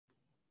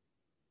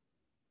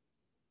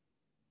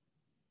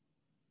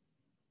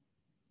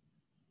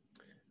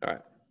All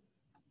right.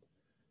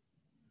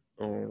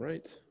 All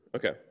right.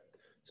 Okay.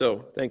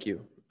 So thank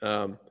you.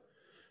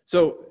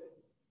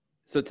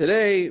 So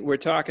today we're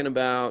talking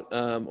about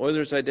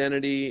Euler's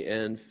identity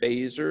and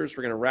phasors.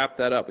 We're going to wrap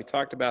that up. We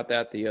talked about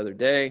that the other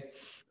day.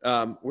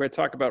 We're going to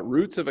talk about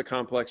roots of a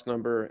complex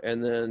number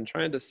and then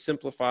trying to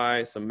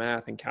simplify some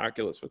math and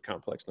calculus with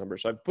complex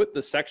numbers. So I've put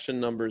the section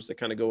numbers that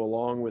kind of go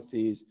along with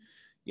these,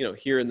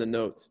 here in the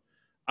notes.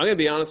 I'm going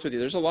to be honest with you.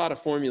 There's a lot of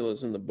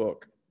formulas in the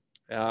book,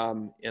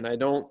 and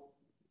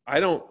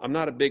I'm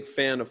not a big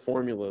fan of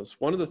formulas.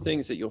 One of the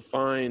things that you'll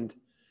find,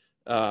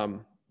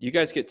 you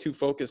guys get too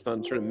focused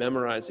on sort of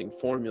memorizing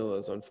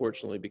formulas,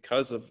 unfortunately,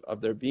 because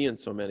of there being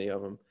so many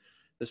of them.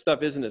 This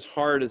stuff isn't as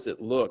hard as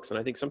it looks, and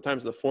I think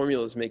sometimes the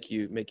formulas make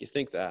you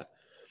think that.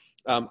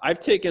 I've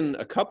taken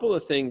a couple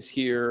of things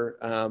here.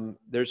 I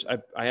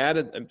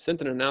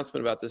sent an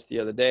announcement about this the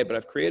other day, but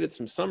I've created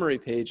some summary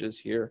pages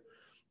here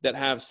that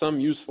have some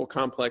useful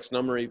complex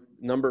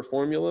number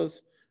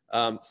formulas,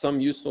 some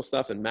useful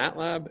stuff in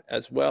MATLAB,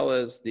 as well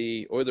as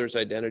the Euler's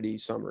identity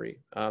summary.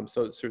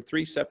 So it's sort of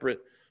three separate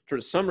sort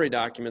of summary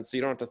documents, so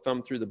you don't have to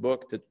thumb through the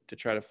book to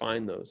try to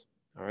find those.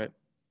 All right.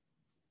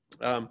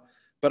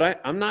 But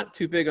I'm not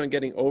too big on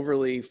getting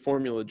overly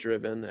formula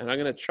driven, and I'm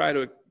going to try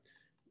to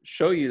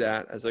show you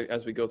that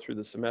as we go through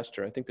the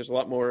semester. I think there's a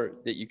lot more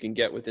that you can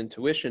get with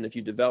intuition if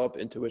you develop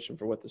intuition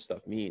for what this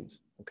stuff means.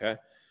 Okay.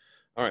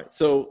 All right.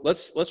 So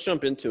let's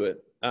jump into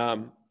it.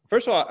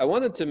 First of all, I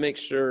wanted to make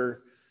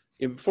sure,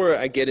 before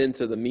I get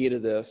into the meat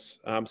of this,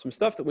 some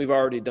stuff that we've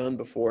already done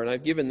before, and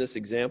I've given this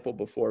example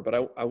before, but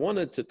I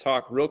wanted to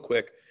talk real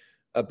quick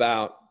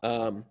about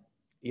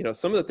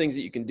some of the things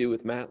that you can do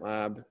with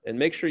MATLAB, and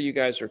make sure you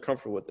guys are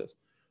comfortable with this.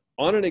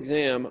 On an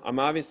exam, I'm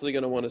obviously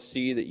going to want to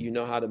see that you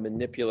know how to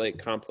manipulate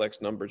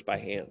complex numbers by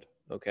hand,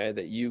 okay?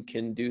 That you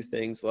can do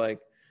things like,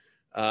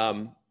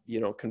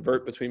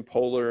 convert between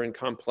polar and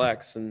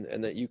complex,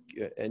 and that you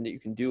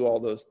can do all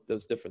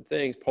those different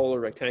things,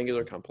 polar,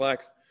 rectangular,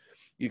 complex.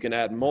 You can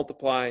add and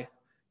multiply.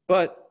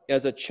 But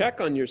as a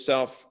check on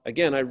yourself,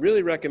 again, I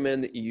really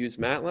recommend that you use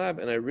MATLAB,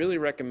 and I really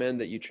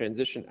recommend that you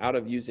transition out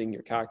of using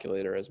your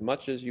calculator as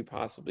much as you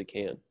possibly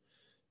can.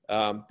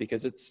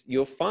 Because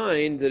you'll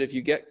find that if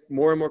you get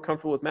more and more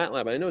comfortable with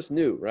MATLAB, I know it's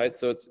new, right?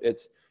 So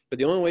but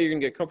the only way you're gonna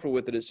get comfortable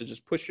with it is to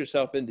just push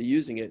yourself into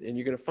using it, and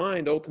you're gonna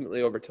find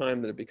ultimately over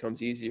time that it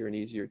becomes easier and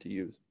easier to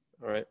use,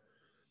 all right?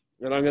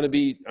 And I'm gonna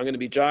be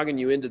jogging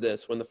you into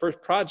this. When the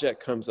first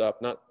project comes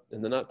up, not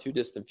in the not too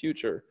distant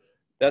future,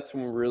 that's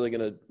when we're really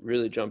going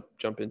to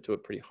jump into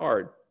it pretty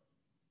hard.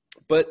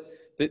 But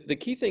the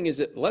key thing is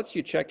it lets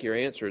you check your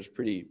answers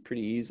pretty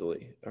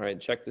easily, all right?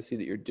 Check to see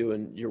that you're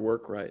doing your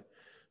work right.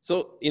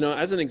 So,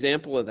 as an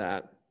example of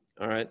that,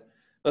 all right,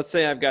 let's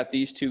say I've got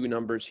these two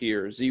numbers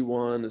here.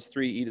 Z1 is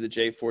 3e to the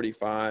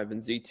j45, and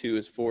Z2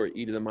 is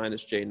 4e to the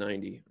minus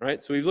j90,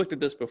 right? So we've looked at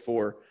this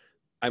before.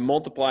 I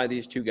multiply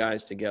these two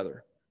guys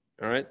together,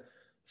 all right?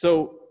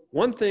 So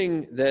one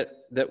thing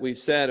that we've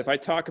said, if I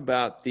talk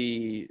about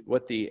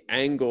what the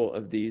angle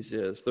of these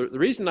is, the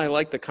reason I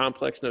like the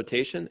complex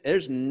notation,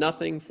 there's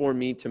nothing for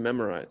me to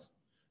memorize,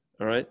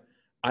 all right?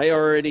 I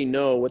already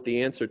know what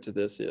the answer to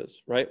this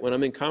is, right? When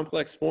I'm in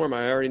complex form,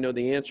 I already know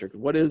the answer.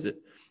 What is it,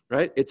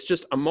 right? It's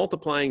just, I'm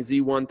multiplying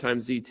Z1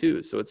 times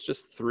Z2. So it's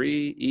just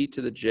 3e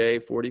to the j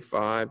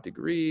 45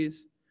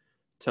 degrees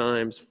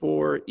times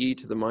 4e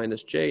to the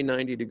minus j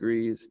 90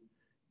 degrees.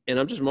 And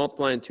I'm just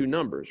multiplying two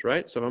numbers,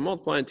 right? So if I'm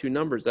multiplying two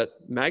numbers, that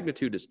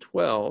magnitude is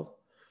 12.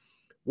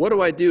 What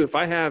do I do if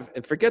I have,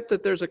 and forget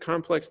that there's a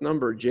complex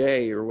number,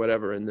 j or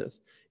whatever in this.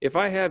 If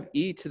I have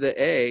e to the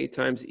a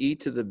times e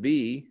to the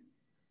b,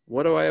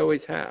 what do I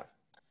always have?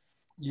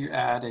 You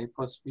add a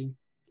plus b.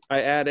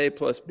 I add a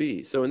plus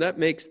b. So, and that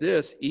makes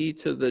this e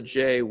to the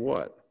j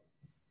what?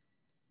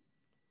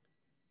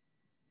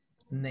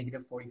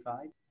 Negative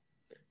 45.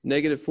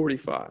 Negative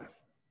 45.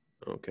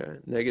 Okay,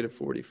 negative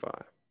 45.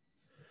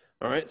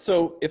 All right,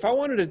 so if I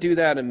wanted to do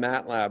that in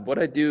MATLAB, what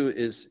I do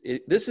is,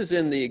 this is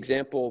in the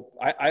example,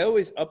 I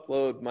always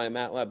upload my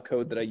MATLAB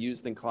code that I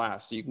used in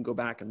class, so you can go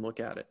back and look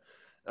at it.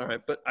 All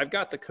right, but I've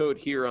got the code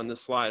here on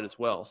this slide as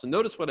well. So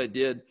notice what I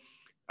did.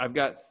 I've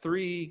got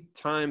 3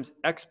 times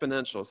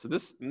exponential. So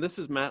this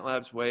is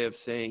MATLAB's way of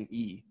saying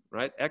E,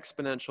 right?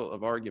 Exponential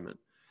of argument.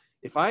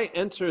 If I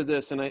enter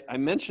this, and I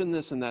mentioned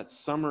this in that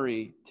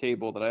summary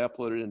table that I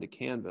uploaded into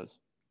Canvas,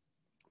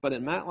 but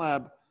in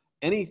MATLAB,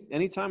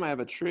 anytime I have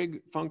a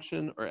trig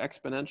function or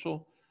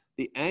exponential,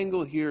 the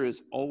angle here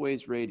is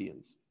always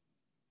radians.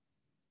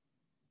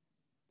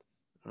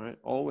 All right,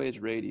 always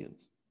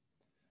radians.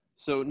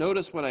 So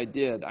notice what I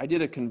did. I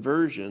did a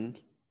conversion,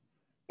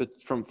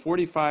 but from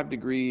 45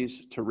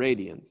 degrees to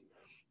radians.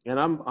 And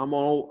I'm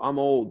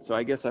old, so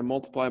I guess I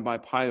multiply by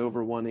pi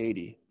over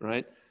 180,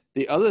 right?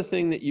 The other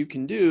thing that you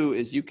can do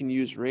is you can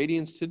use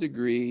radians to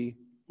degree,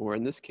 or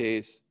in this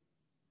case,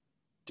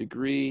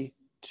 degree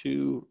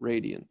to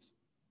radians.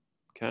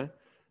 Okay,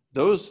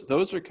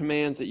 those are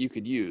commands that you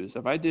could use.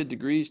 If I did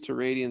degrees to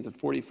radians of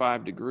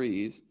 45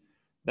 degrees,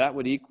 that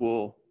would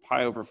equal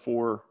pi over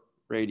 4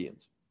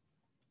 radians.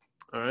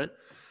 All right,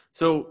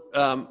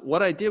 So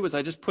what I did was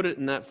I just put it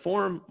in that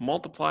form,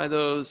 multiply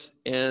those,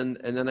 and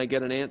then I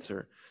get an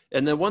answer.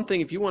 And then one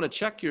thing, if you want to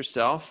check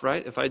yourself,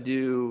 right? If I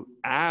do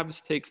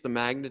abs takes the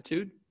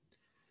magnitude,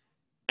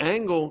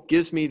 angle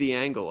gives me the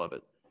angle of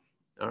it.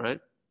 All right.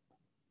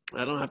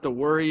 I don't have to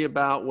worry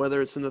about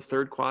whether it's in the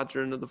third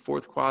quadrant or the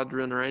fourth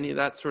quadrant or any of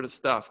that sort of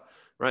stuff,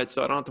 right?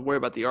 So I don't have to worry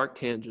about the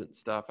arctangent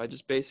stuff. I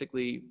just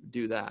basically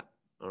do that.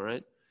 All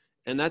right.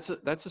 And that's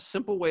a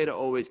simple way to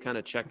always kind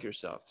of check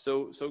yourself.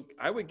 So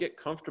I would get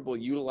comfortable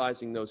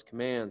utilizing those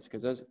commands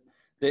because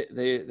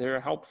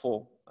they're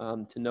helpful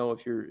to know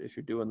if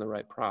you're doing the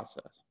right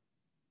process.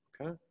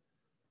 Okay.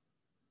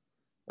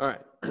 All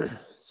right.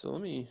 So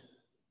let me,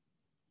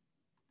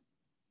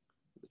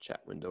 the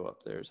chat window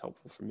up there is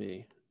helpful for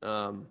me.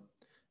 All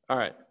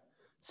right.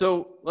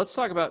 So let's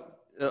talk about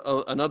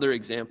another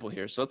example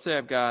here. So let's say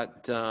I've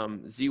got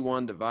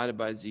Z1 divided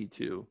by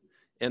Z2.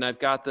 And I've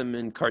got them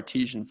in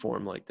Cartesian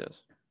form like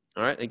this.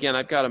 All right. Again,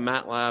 I've got a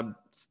MATLAB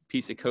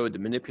piece of code to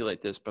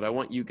manipulate this, but I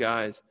want you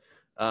guys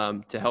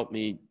to help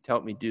me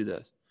do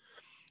this.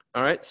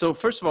 All right. So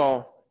first of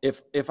all,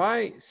 if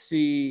I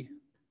see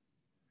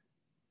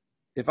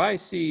that I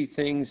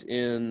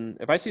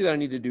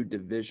need to do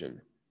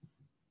division,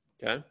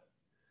 okay.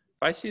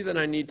 If I see that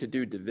I need to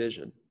do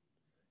division,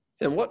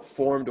 then what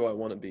form do I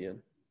want to be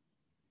in?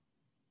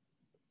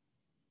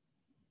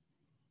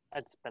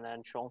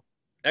 Exponential.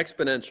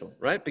 Exponential,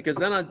 right? Because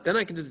then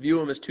I can just view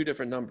them as two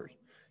different numbers.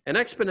 And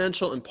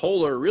exponential and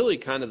polar are really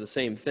kind of the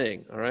same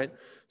thing, all right?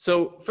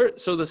 So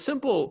the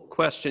simple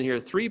question here,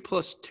 3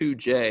 plus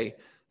 2j,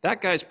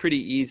 that guy's pretty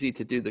easy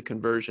to do the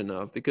conversion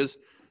of because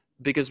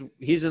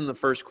he's in the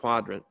first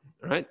quadrant,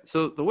 right?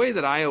 So the way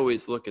that I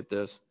always look at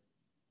this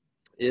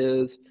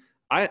is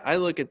I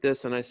look at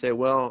this and I say,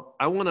 well,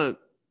 I want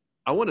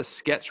to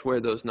sketch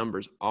where those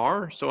numbers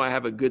are so I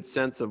have a good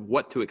sense of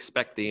what to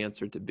expect the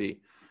answer to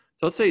be.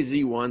 So let's say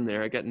Z1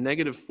 there. I got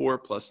 -4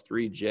 plus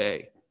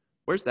 3j.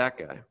 Where's that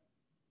guy?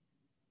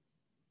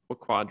 What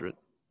quadrant?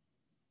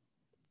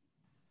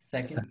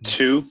 Second.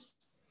 2.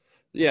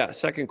 Yeah,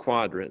 second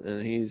quadrant.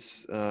 And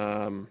he's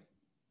a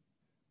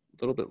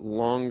little bit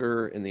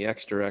longer in the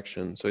x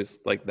direction. So it's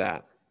like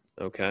that.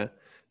 Okay.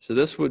 So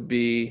this would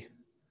be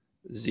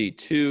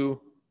Z2.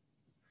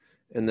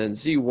 And then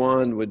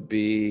Z1 would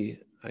be,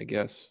 I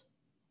guess,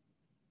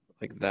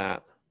 like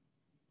that.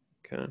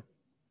 Okay.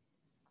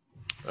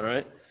 All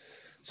right.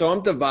 So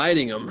I'm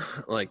dividing them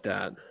like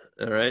that.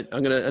 All right.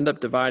 I'm going to end up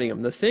dividing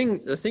them. The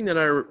thing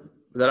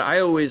that I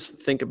always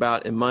think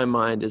about in my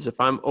mind is if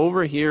I'm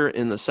over here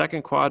in the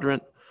second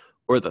quadrant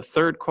or the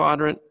third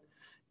quadrant,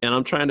 and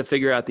I'm trying to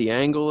figure out the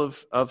angle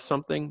of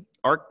something,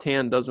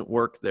 arctan doesn't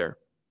work there.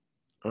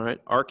 All right.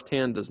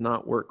 Arctan does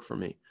not work for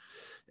me.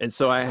 And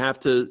so I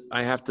have to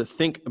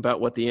think about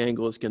what the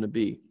angle is going to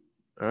be.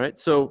 All right.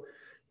 So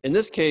in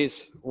this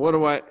case,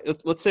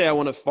 let's say I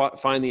want to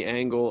find the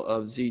angle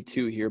of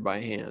Z2 here by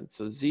hand.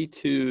 So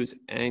Z2's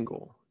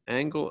angle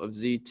of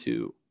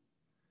Z2.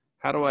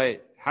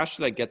 How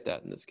should I get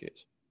that in this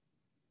case?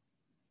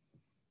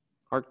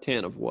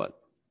 Arctan of what?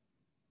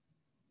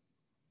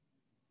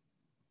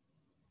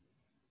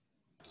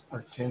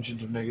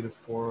 Arctangent of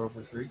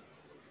 -4/3.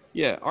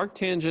 Yeah,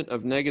 arctangent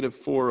of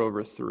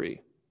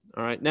 -4/3.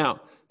 All right.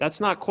 Now, that's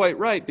not quite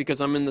right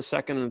because I'm in the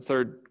second and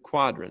third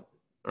quadrant.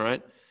 All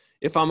right.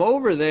 If I'm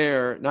over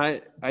there, now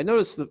I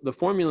noticed the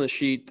formula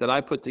sheet that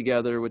I put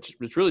together, which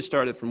really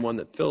started from one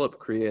that Philip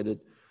created,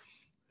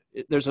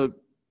 it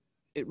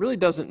really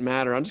doesn't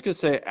matter. I'm just going to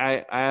say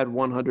I add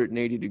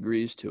 180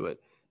 degrees to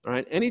it. All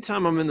right.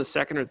 Anytime I'm in the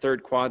second or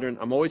third quadrant,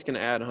 I'm always going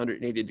to add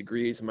 180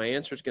 degrees, and my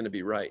answer is going to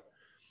be right.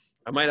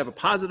 I might have a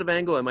positive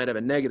angle. I might have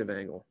a negative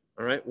angle.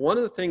 All right. One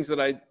of the things that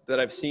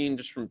I've seen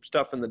just from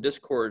stuff in the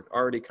Discord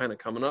already kind of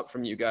coming up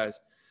from you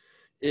guys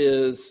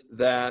is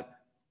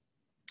that,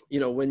 you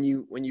know, when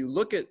you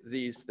look at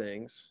these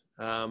things,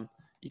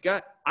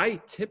 I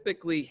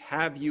typically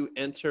have you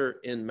enter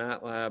in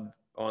MATLAB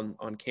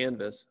on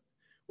Canvas.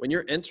 When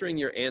you're entering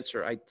your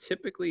answer, I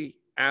typically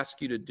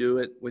ask you to do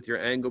it with your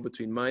angle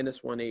between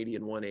 -180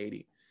 and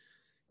 180.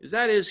 Because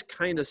that is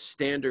kind of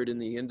standard in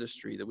the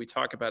industry that we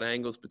talk about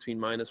angles between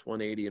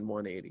 -180 and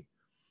 180.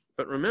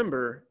 But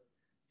remember,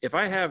 if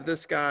I have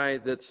this guy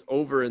that's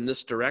over in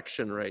this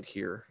direction right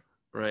here,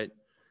 right,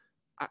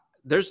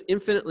 there's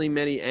infinitely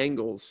many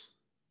angles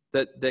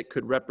that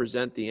could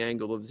represent the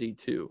angle of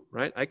Z2,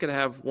 right? I could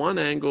have one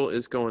angle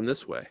is going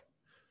this way,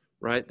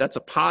 right? That's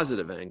a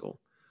positive angle.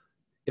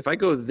 If I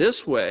go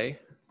this way,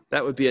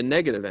 that would be a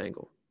negative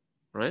angle,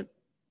 right?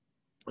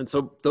 And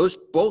so those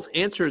both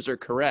answers are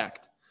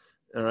correct,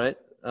 all right?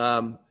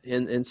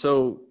 And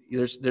so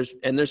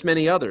there's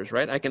many others,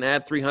 right? I can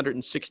add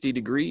 360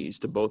 degrees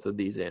to both of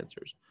these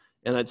answers,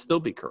 and I'd still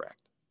be correct,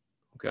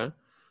 okay?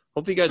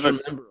 Hopefully you guys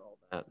remember all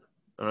that,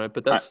 all right?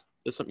 But that's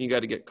something you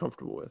got to get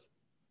comfortable with.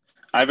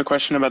 I have a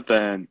question about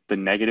the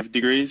negative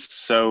degrees.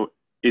 So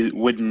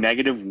would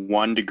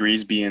 -1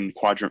 degrees be in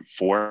quadrant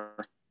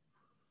 4?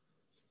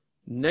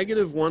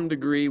 -1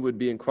 degree would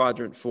be in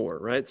quadrant 4,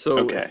 right? So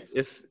okay.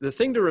 if the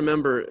thing to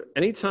remember,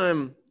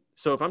 anytime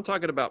So if I'm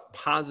talking about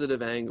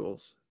positive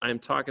angles, I'm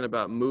talking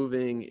about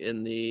moving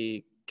in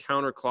the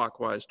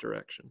counterclockwise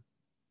direction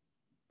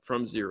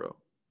from 0,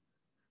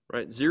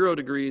 right? 0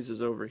 degrees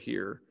is over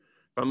here.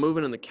 If I'm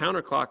moving in the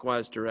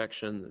counterclockwise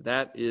direction,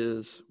 that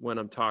is when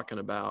I'm talking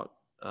about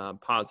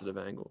positive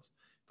angles.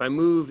 If I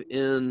move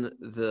in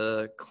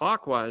the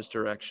clockwise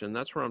direction,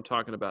 that's where I'm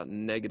talking about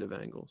negative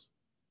angles.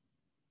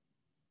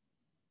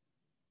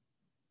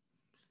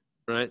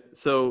 Right?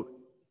 So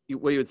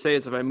what you would say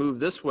is if I move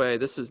this way,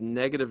 this is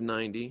negative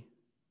 90.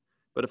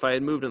 But if I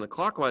had moved in the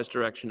clockwise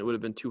direction, it would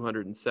have been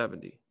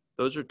 270.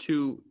 Those are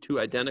two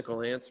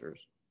identical answers.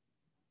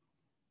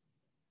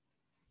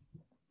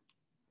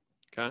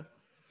 Okay?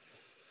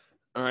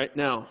 All right.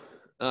 Now,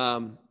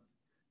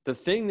 the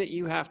thing that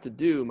you have to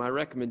do, my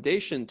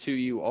recommendation to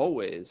you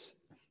always,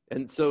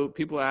 and so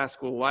people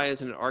ask, well, why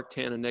isn't it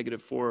arctan a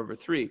negative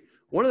 4/3?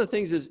 One of the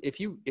things is if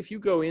you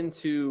go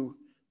into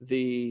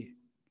the,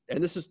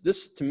 and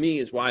this to me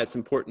is why it's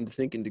important to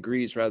think in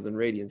degrees rather than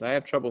radians. I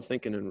have trouble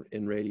thinking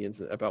in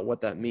radians about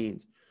what that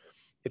means.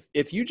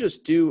 If you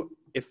just do,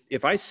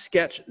 if I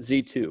sketch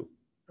Z2,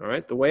 all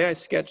right, the way I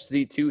sketch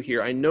Z2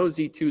 here, I know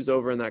Z2 is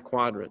over in that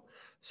quadrant.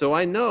 So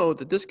I know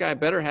that this guy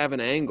better have an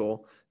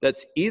angle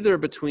that's either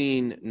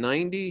between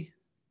 90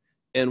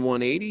 and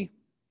 180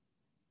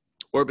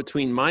 or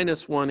between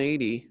minus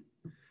 180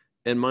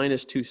 and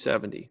minus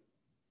 270,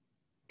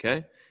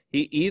 okay?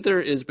 He either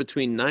is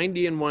between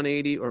 90 and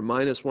 180 or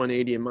minus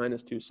 180 and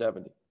minus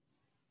 270.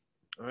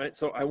 All right,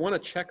 so I want to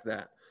check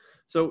that.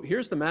 So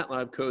here's the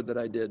MATLAB code that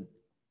I did.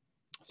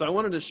 So I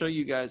wanted to show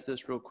you guys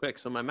this real quick.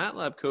 So my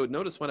MATLAB code,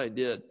 notice what I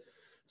did.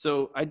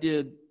 So I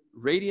did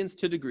radians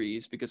to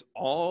degrees because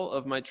all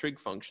of my trig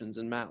functions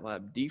in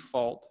MATLAB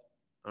default,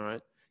 all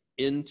right,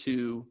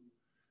 into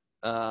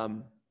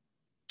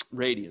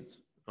radians,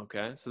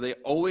 okay? So they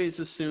always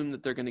assume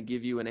that they're going to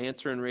give you an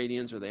answer in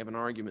radians or they have an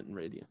argument in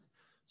radians.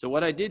 So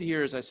what I did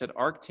here is I said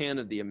arctan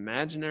of the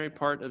imaginary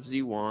part of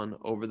Z1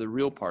 over the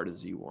real part of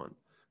Z1,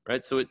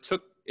 right? So it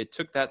took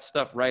that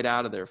stuff right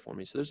out of there for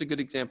me. So there's a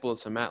good example of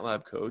some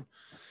MATLAB code.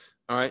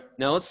 All right,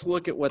 now let's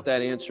look at what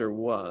that answer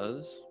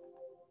was.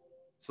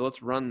 So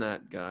let's run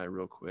that guy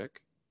real quick.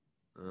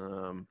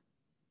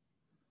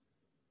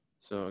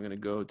 So I'm going to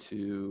go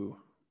to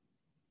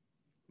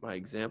my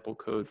example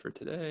code for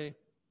today.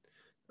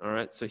 All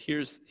right, so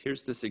here's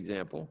this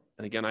example.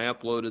 And again, I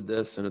uploaded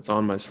this and it's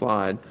on my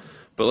slide.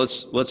 But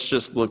let's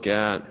just look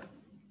at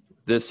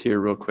this here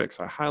real quick.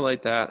 So I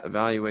highlight that,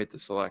 evaluate the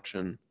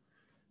selection,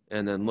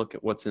 and then look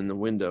at what's in the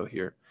window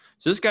here.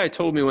 So this guy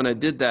told me when I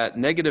did that,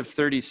 negative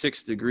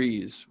 36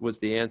 degrees was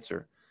the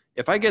answer.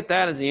 If I get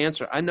that as the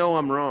answer, I know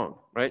I'm wrong,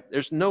 right?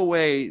 There's no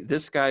way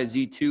this guy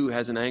Z2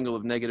 has an angle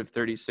of negative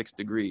 36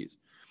 degrees.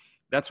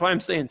 That's why I'm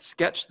saying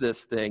sketch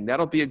this thing.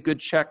 That'll be a good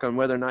check on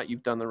whether or not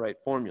you've done the right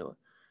formula.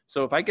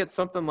 So if I get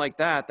something like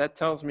that, that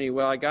tells me,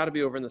 well, I got to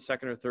be over in the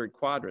second or third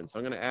quadrant. So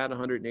I'm going to add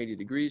 180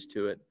 degrees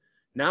to it.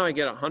 Now I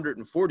get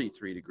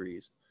 143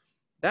 degrees.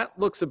 That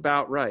looks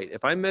about right.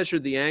 If I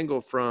measured the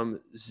angle from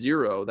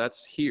 0,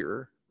 that's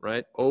here,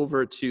 right,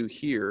 over to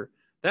here,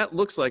 that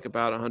looks like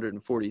about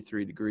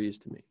 143 degrees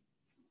to me.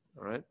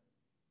 All right.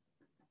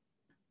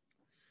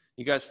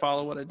 You guys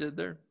follow what I did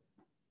there?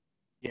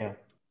 Yeah.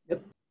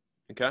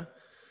 Okay.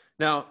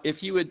 Now,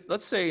 if you would,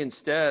 let's say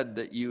instead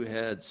that you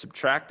had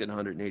subtracted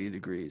 180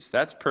 degrees,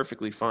 that's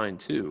perfectly fine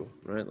too,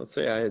 right? Let's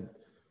say I had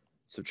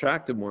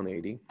subtracted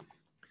 180.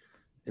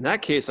 In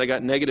that case, I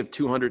got negative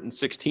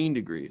 216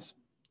 degrees.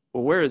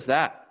 Well, where is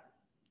that?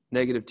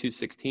 Negative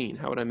 216.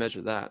 How would I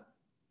measure that?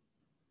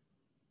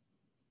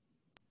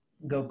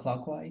 Go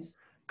clockwise.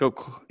 Go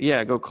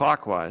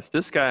clockwise.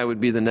 This guy would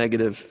be the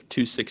negative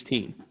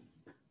 216.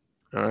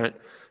 All right.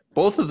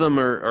 Both of them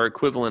are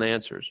equivalent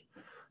answers.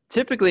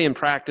 Typically in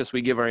practice,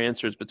 we give our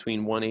answers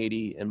between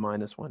 180 and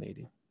minus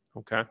 180.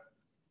 Okay.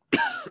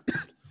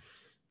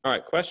 All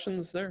right.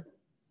 Questions there?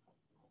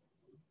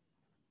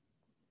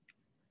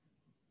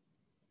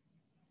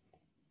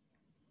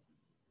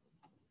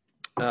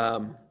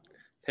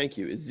 Thank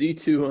you. Is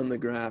Z2 on the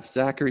graph?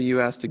 Zachary,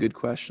 you asked a good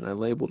question. I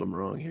labeled them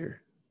wrong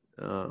here.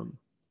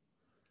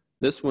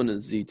 This one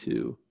is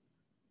Z2.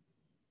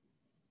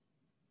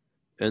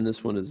 And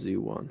this one is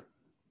Z1.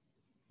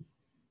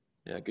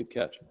 Yeah, good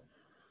catch.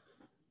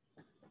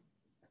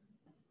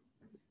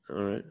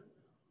 All right.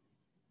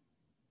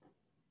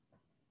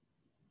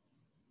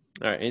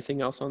 All right,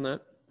 anything else on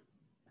that?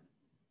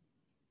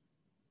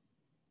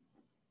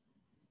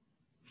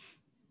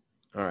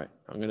 All right,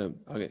 I'm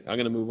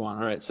gonna move on.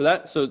 All right,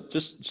 so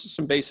just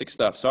some basic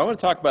stuff. So I want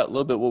to talk about a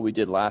little bit what we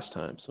did last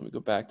time. So let me go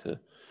back to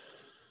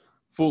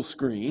full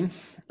screen.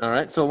 All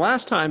right, so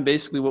last time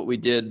basically what we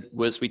did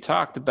was we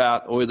talked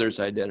about Euler's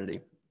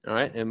identity. All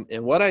right,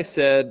 and what I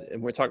said,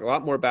 and we're talking a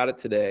lot more about it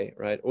today,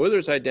 right?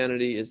 Euler's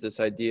identity is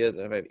this idea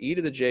that if I have e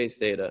to the j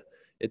theta,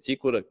 it's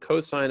equal to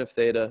cosine of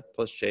theta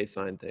plus j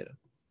sine theta.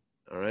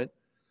 All right,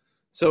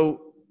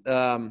 so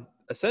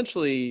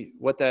essentially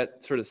what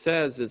that sort of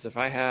says is if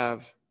I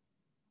have,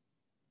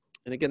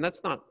 and again,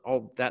 that's not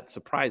all that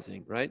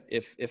surprising, right?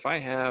 If I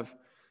have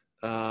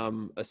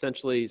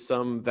essentially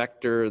some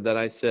vector that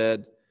I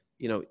said,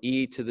 you know,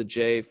 e to the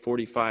j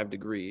 45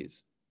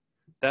 degrees.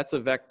 That's a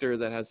vector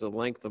that has a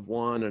length of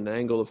 1 and an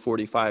angle of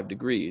 45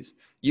 degrees.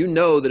 You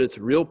know that its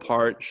real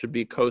part should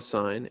be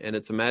cosine and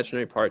its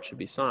imaginary part should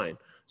be sine.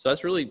 So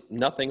that's really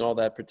nothing all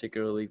that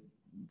particularly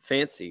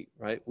fancy,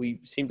 right?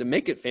 We seem to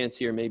make it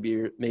fancier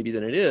maybe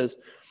than it is,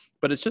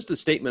 but it's just a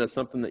statement of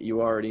something that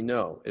you already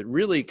know. It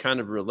really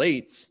kind of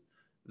relates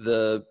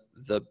the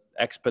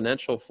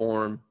exponential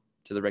form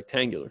to the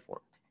rectangular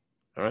form,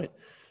 all right?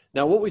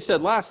 Now, what we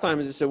said last time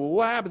is we said, well,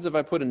 what happens if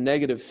I put a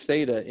negative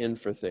theta in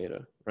for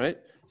theta, right?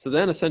 So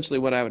then essentially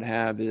what I would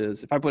have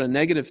is if I put a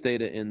negative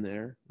theta in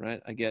there,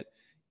 right, I get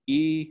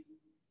e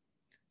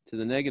to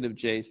the negative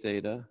j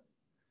theta,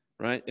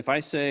 right? If I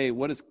say,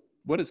 what is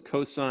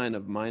cosine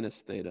of minus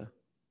theta?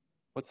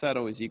 What's that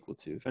always equal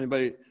to? If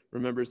anybody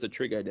remembers the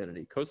trig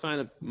identity, cosine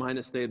of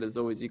minus theta is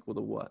always equal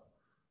to what?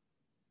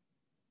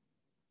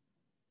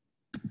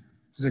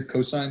 Is it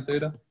cosine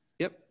theta?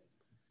 Yep.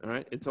 All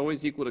right. It's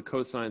always equal to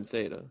cosine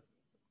theta.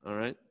 All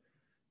right.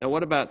 Now,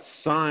 what about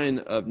sine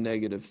of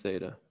negative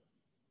theta?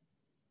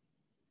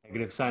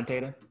 Negative sine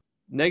theta.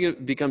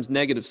 Negative becomes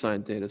negative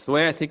sine theta. So the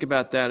way I think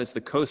about that is the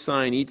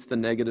cosine eats the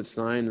negative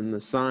sine and the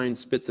sine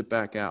spits it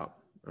back out.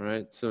 All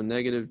right. So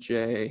negative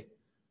j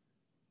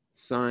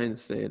sine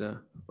theta,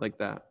 like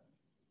that.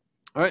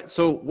 All right.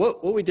 So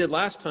what we did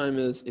last time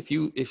is if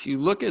you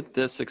look at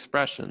this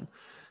expression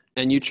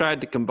and you tried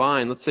to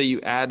combine, let's say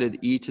you added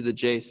e to the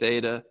j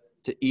theta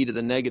to e to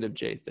the negative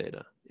j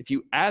theta. If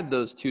you add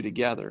those two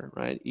together,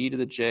 right, e to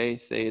the j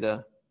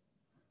theta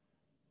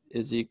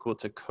is equal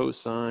to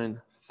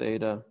cosine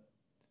theta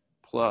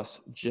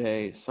plus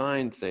j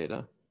sine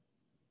theta,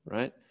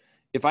 right?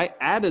 If I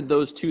added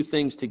those two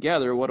things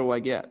together, what do I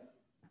get?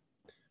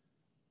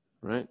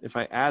 Right? If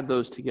I add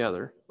those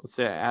together, let's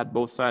say I add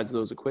both sides of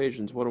those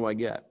equations, what do I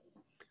get?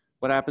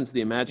 What happens to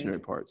the imaginary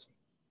parts?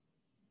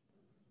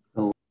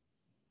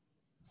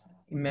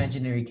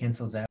 Imaginary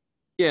cancels out.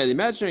 Yeah, the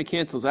imaginary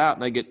cancels out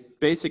and I get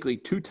basically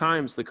 2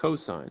 times the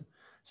cosine.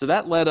 So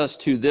that led us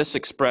to this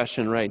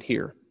expression right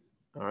here,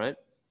 all right?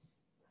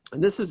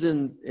 And this is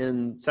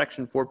in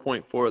section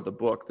 4.4 of the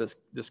book,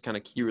 this kind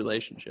of key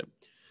relationship.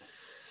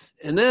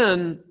 And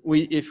then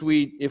if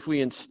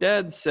we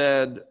instead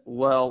said,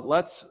 well,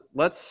 let's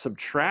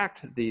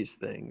subtract these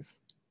things,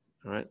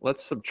 all right?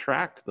 Let's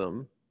subtract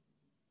them,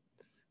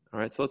 all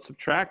right? So let's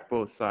subtract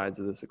both sides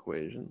of this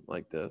equation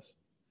like this.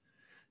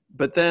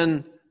 But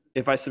then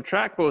if I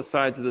subtract both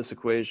sides of this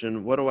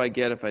equation, what do I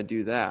get if I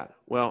do that?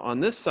 Well,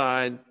 on this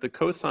side, the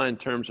cosine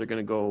terms are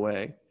going to go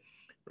away,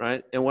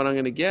 right? And what I'm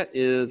going to get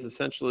is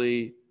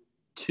essentially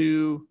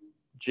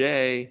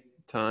 2j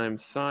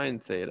times sine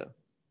theta.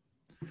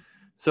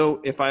 So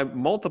if I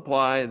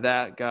multiply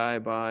that guy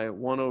by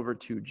 1 over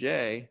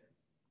 2j,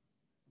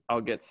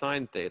 I'll get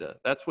sine theta.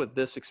 That's what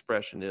this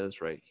expression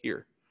is right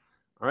here.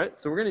 All right,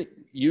 so we're going to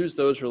use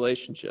those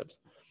relationships.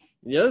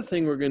 The other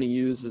thing we're going to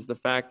use is the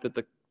fact that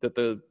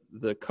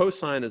the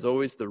cosine is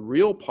always the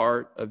real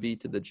part of e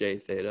to the j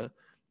theta,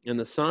 and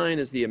the sine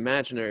is the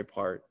imaginary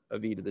part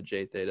of e to the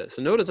j theta.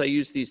 So notice I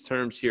use these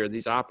terms here,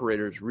 these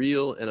operators,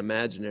 real and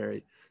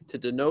imaginary, to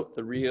denote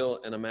the real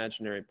and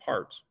imaginary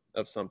parts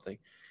of something.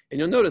 And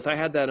you'll notice I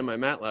had that in my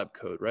MATLAB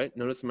code, right?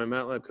 Notice in my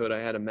MATLAB code I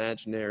had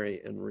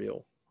imaginary and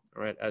real,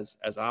 all right, as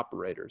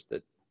operators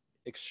that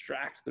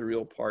extract the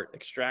real part,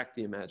 extract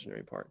the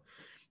imaginary part.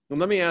 Well,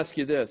 let me ask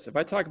you this. If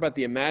I talk about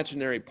the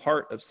imaginary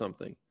part of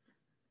something,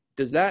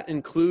 does that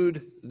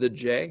include the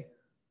j?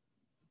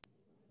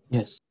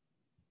 Yes.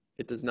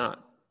 It does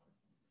not.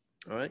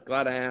 All right,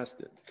 glad I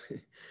asked it.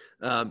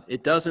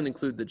 It doesn't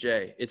include the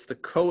j. It's the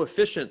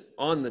coefficient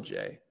on the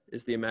j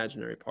is the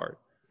imaginary part.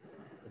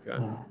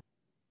 Okay.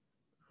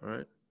 All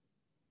right.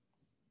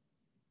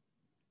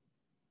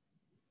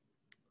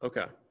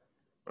 Okay.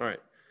 All right.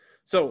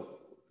 So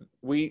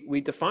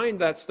we defined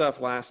that stuff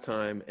last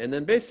time, and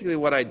then basically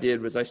what I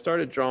did was I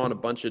started drawing a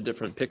bunch of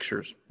different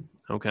pictures.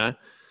 Okay.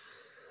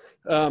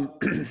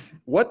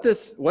 What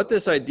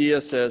this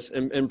idea says,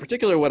 and in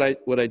particular what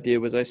I did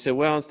was I said,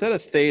 well, instead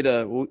of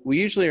theta, we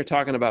usually are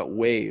talking about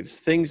waves,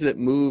 things that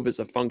move as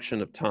a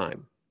function of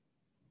time.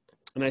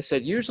 And I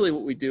said, usually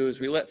what we do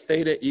is we let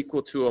theta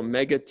equal to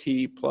omega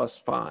t plus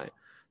phi.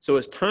 So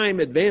as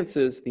time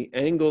advances, the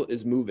angle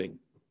is moving.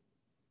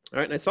 All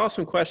right, and I saw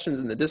some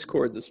questions in the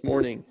Discord this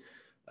morning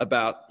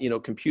about,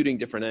 computing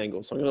different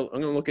angles. So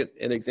I'm gonna look at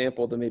an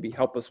example to maybe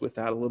help us with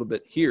that a little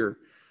bit here.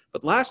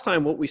 But last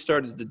time what we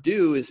started to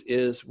do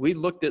is we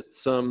looked at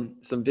some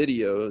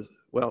videos.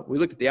 Well, we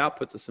looked at the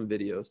outputs of some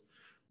videos,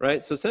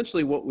 right? So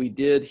essentially what we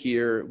did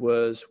here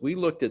was we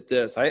looked at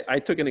this. I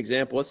took an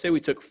example. Let's say we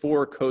took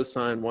 4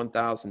 cosine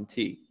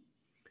 1000t.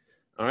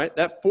 All right,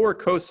 that 4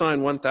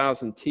 cosine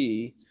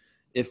 1000t,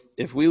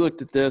 if we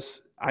looked at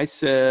this, I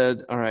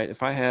said, all right,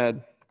 if I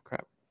had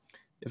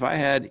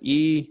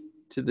e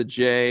to the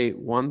j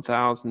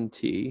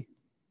 1000t,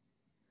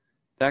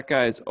 that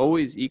guy is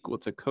always equal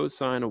to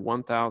cosine of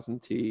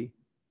 1000t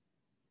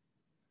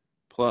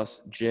plus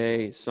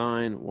j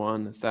sine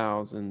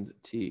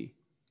 1000t.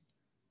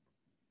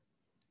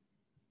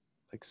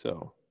 like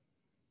so.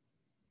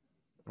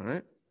 All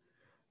right.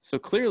 So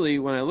clearly,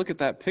 when I look at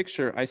that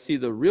picture, I see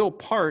the real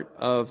part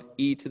of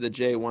e to the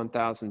j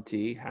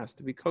 1000t has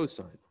to be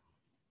cosine.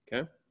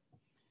 Okay.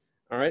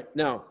 All right.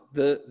 Now,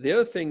 the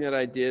other thing that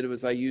I did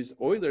was I used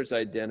Euler's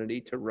identity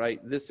to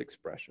write this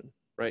expression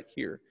right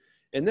here.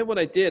 And then what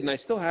I did, and I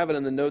still have it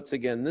in the notes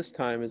again this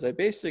time, is I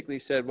basically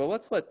said, well,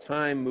 let's let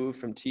time move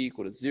from t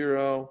equal to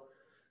 0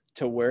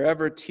 to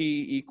wherever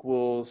t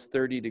equals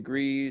 30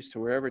 degrees,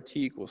 to wherever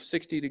t equals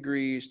 60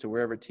 degrees, to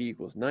wherever t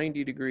equals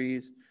 90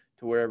 degrees,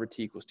 to wherever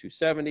t equals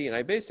 270. And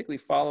I basically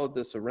followed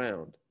this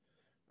around.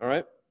 All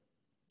right.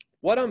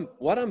 What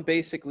I'm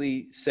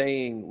basically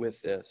saying with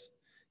this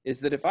is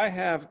that if I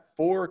have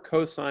 4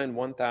 cosine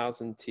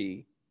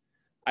 1000t,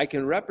 I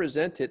can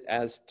represent it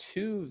as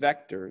 2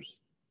 vectors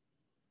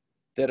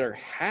that are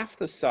half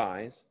the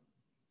size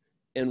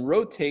and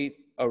rotate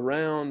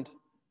around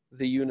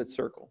the unit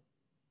circle.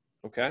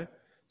 Okay,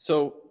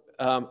 so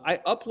I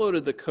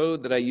uploaded the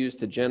code that I used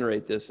to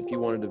generate this if you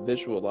wanted to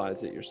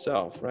visualize it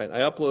yourself, right? I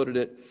uploaded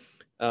it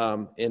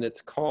and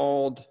it's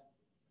called,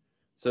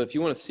 so if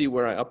you want to see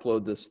where I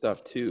upload this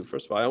stuff to,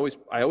 first of all,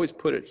 I always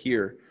put it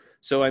here.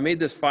 So I made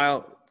this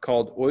file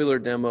called Euler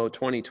Demo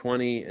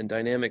 2020 and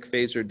Dynamic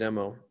Phasor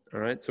Demo.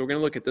 All right, so we're going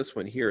to look at this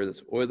one here,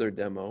 this Euler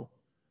Demo.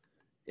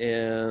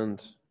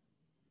 And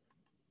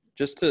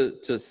just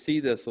to see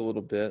this a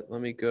little bit,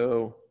 let me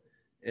go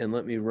and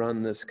let me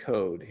run this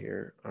code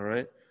here. All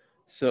right.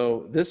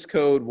 So this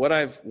code, what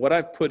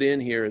I've put in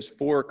here is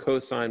 4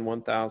 cosine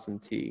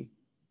 1000t.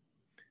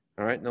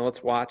 All right. Now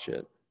let's watch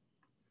it.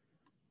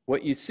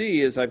 What you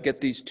see is I've got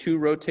these 2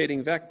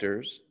 rotating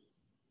vectors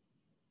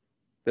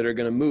that are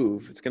going to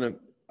move. It's going to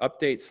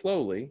update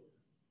slowly.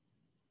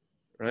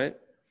 Right.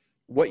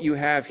 What you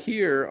have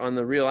here on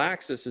the real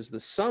axis is the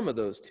sum of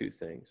those 2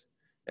 things.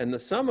 And the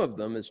sum of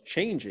them is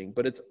changing,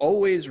 but it's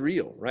always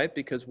real, right?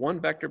 Because one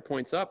vector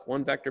points up,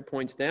 one vector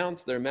points down,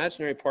 so their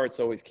imaginary parts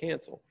always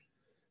cancel.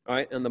 All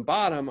right, and the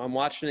bottom, I'm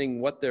watching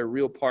what their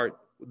real part,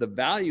 the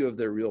value of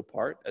their real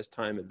part as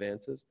time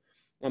advances.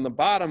 On the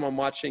bottom, I'm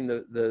watching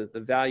the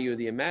value of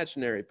the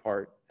imaginary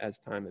part as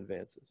time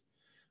advances.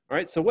 All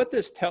right, so what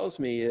this tells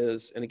me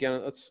is, and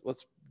again,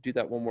 let's do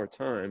that one more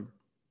time.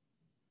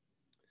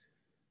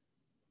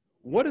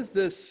 What is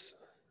this,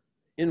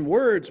 in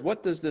words,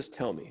 what does this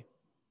tell me?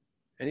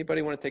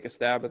 Anybody want to take a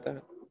stab at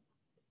that?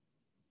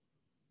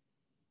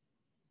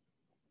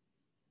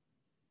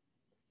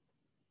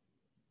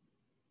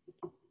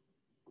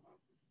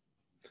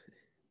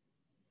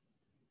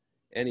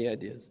 Any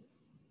ideas?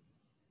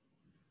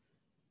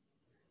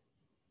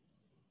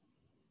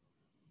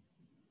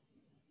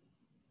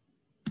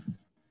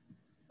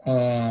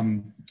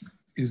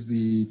 Is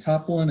the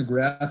top one a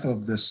graph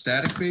of the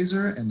static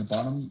phasor and the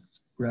bottom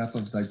graph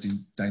of the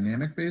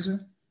dynamic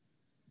phasor?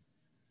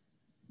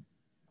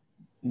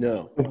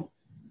 No.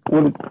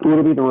 Would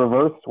it be the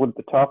reverse? Would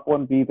the top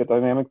one be the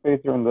dynamic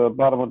phasor and the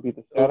bottom would be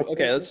the static?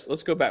 Okay, phasor?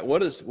 let's go back. What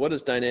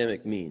does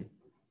dynamic mean?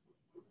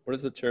 What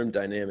does the term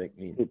dynamic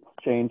mean? It's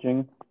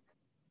changing.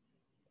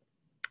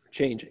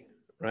 Changing,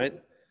 right?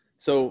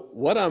 So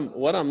what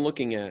I'm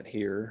looking at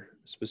here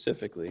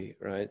specifically,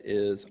 right,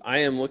 is I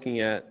am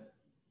looking at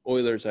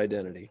Euler's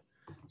identity.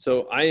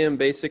 So I am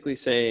basically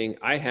saying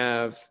I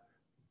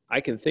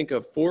can think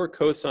of 4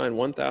 cosine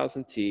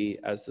 1000t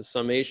as the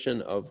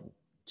summation of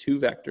 2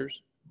 vectors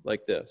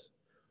like this,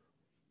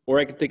 or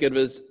I can think of it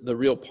as the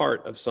real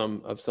part of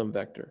some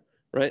vector,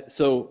 right?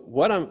 So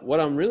what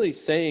I'm really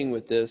saying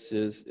with this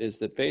is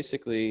that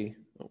basically,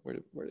 oh, where'd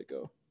it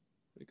go?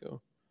 Where'd it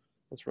go?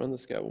 Let's run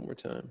this guy one more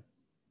time.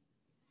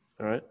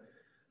 All right.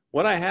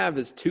 What I have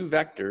is 2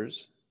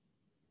 vectors,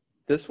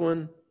 this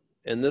one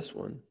and this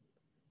one,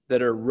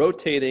 that are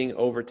rotating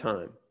over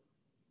time.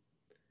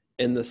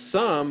 And the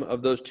sum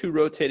of those 2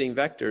 rotating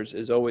vectors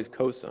is always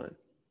cosine.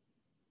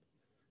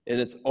 And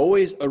it's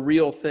always a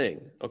real thing.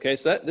 Okay,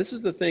 so this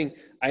is the thing.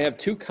 I have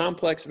 2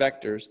 complex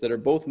vectors that are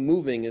both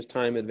moving as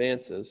time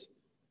advances,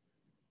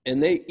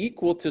 and they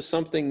equal to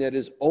something that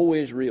is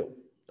always real.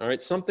 All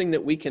right, something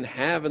that we can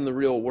have in the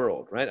real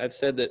world, right? I've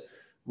said that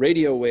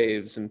radio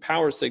waves and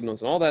power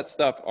signals and all that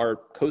stuff are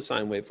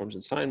cosine waveforms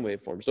and sine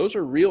waveforms. Those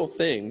are real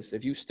things.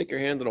 If you stick your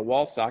hand in a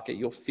wall socket,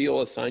 you'll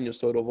feel a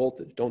sinusoidal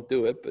voltage. Don't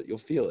do it, but you'll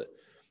feel it,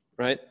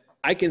 right?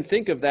 I can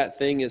think of that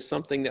thing as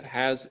something that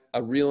has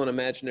a real and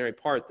imaginary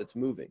part that's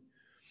moving.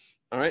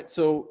 All right,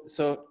 so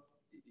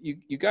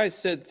you guys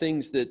said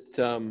things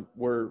that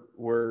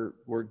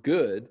were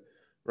good,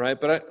 right?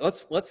 But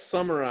let's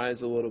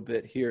summarize a little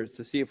bit here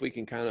to see if we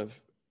can kind of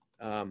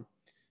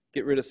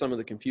get rid of some of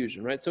the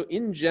confusion, right? So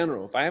in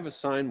general, if I have a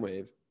sine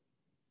wave,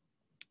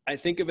 I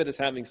think of it as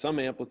having some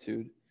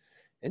amplitude.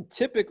 And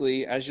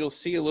typically, as you'll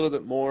see a little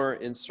bit more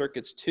in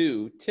circuits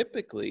 2,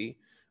 typically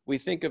we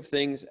think of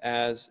things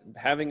as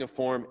having a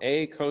form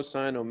a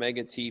cosine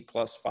omega t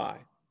plus phi,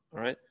 all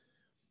right?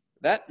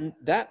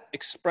 That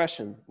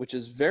expression, which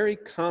is very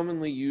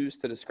commonly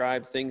used to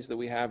describe things that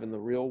we have in the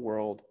real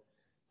world,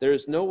 there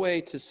is no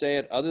way to say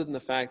it other than the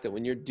fact that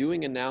when you're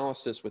doing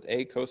analysis with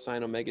a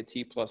cosine omega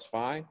t plus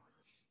phi,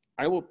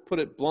 I will put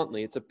it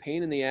bluntly, it's a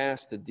pain in the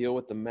ass to deal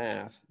with the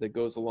math that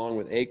goes along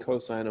with a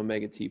cosine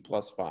omega t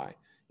plus phi.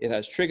 It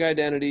has trig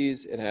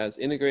identities, it has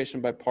integration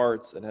by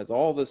parts, it has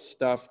all this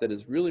stuff that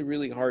is really,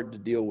 really hard to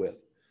deal with.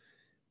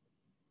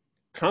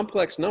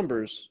 Complex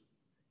numbers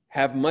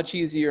have much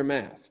easier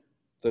math.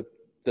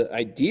 The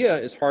idea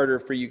is harder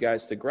for you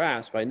guys to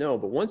grasp, I know,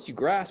 but once you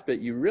grasp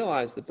it, you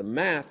realize that the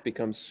math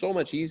becomes so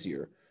much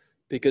easier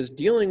because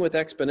dealing with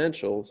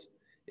exponentials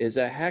is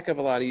a heck of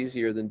a lot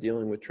easier than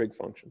dealing with trig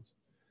functions.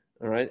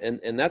 All right,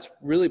 and that's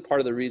really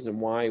part of the reason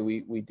why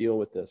we deal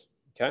with this,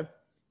 okay?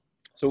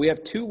 So we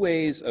have two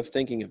ways of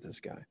thinking of this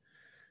guy.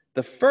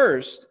 The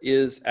first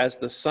is as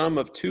the sum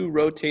of two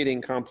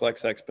rotating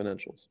complex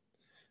exponentials.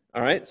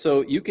 All right,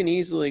 so you can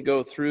easily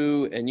go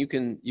through and you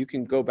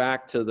can go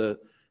back to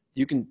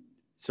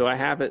so I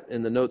have it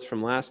in the notes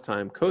from last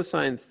time.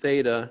 Cosine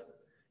theta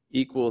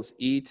equals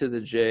e to the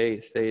j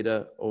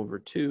theta over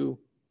 2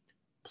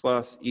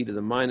 plus e to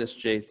the minus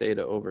j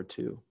theta over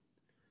 2.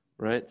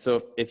 Right?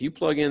 So if you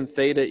plug in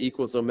theta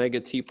equals omega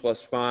t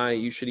plus phi,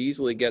 you should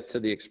easily get to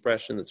the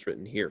expression that's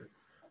written here.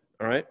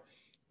 All right?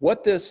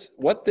 What this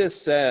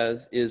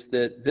says is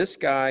that this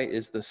guy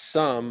is the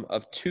sum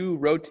of two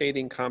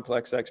rotating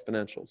complex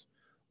exponentials.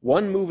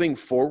 One moving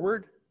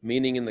forward,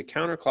 meaning in the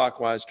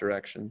counterclockwise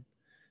direction,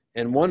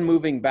 and one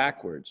moving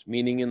backwards,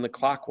 meaning in the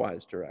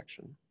clockwise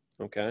direction.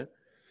 Okay?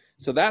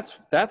 So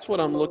that's what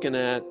I'm looking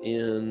at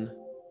in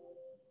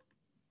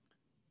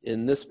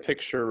this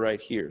picture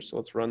right here. So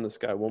let's run this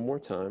guy one more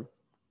time,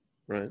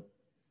 right?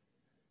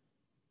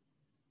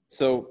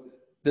 So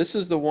this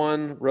is the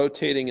one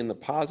rotating in the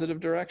positive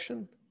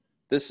direction.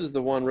 This is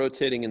the one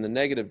rotating in the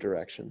negative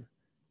direction.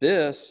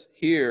 This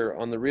here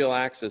on the real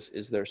axis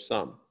is their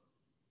sum,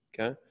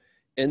 okay?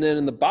 And then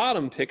in the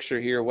bottom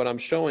picture here, what I'm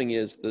showing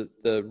is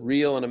the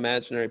real and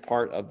imaginary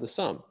part of the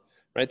sum,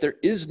 right? There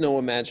is no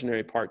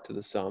imaginary part to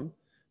the sum,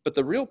 but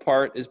the real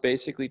part is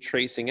basically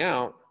tracing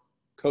out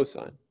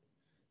cosine.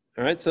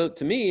 All right, so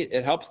to me,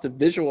 it helps to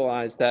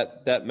visualize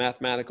that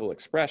mathematical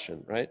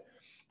expression, right?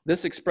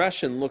 This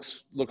expression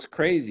looks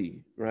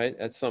crazy, right,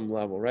 at some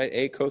level, right?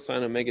 A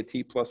cosine omega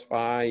t plus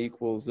phi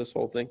equals this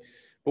whole thing.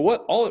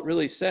 But all it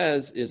really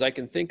says is I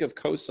can think of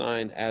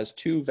cosine as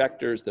two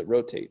vectors that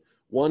rotate.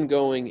 One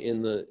going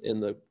in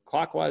the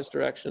clockwise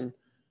direction,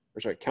 or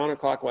sorry,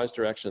 counterclockwise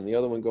direction, the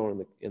other one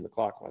going in the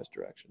clockwise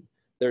direction.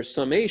 Their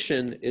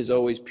summation is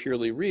always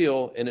purely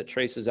real, and it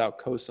traces out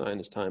cosine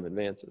as time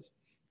advances.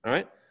 All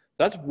right?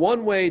 That's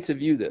one way to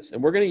view this.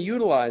 And we're going to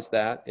utilize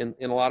that in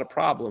a lot of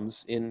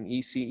problems, in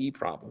ECE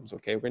problems,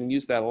 okay? We're going to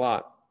use that a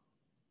lot.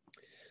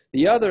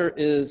 The other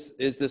is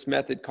this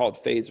method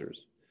called phasors,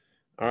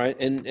 all right?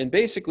 And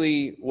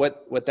basically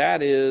what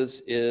that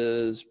is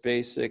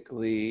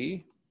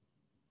basically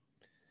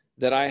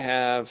that I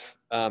have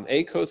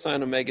a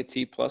cosine omega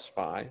t plus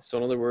phi. So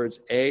in other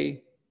words,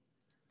 a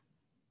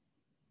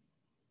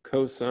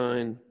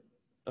cosine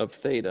of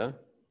theta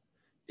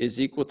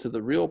is equal to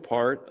the real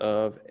part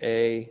of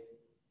a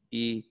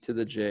e to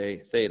the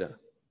j theta,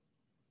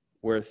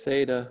 where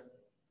theta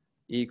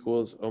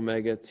equals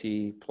omega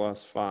t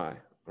plus phi.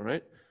 All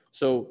right.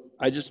 So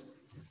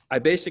I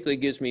basically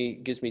gives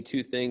me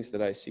two things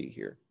that I see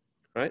here.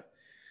 Right.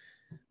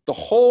 The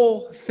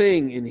whole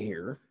thing in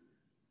here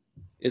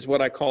is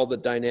what I call the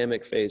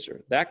dynamic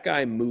phasor. That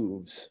guy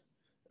moves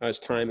as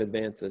time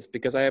advances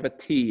because I have a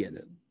t in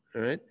it.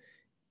 All right.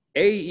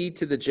 A e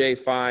to the j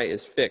phi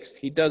is fixed.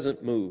 He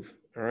doesn't move.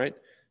 All right.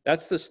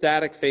 That's the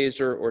static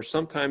phasor, or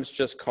sometimes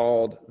just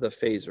called the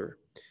phasor.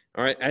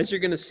 All right. As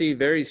you're going to see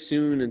very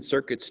soon in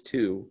circuits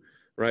 2,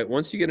 right?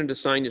 Once you get into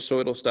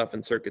sinusoidal stuff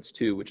in circuits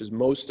 2, which is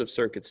most of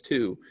circuits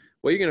 2,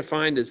 what you're going to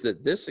find is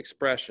that this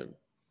expression,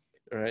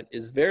 all right,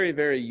 is very,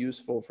 very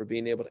useful for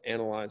being able to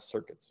analyze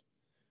circuits.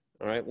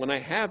 All right. When I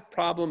have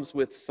problems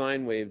with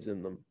sine waves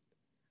in them,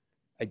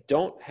 I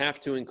don't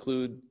have to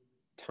include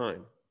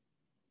time.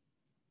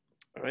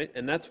 All right.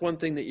 And that's one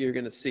thing that you're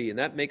going to see. And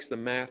that makes the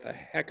math a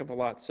heck of a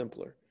lot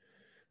simpler.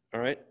 All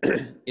right.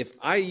 If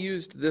I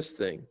used this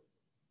thing,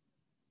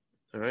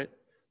 all right,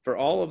 for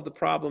all of the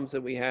problems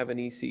that we have in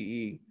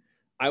ECE,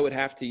 I would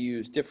have to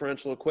use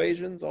differential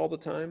equations all the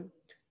time.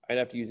 I'd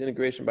have to use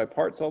integration by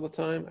parts all the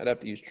time. I'd have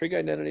to use trig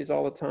identities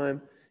all the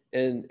time.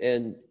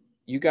 And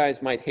you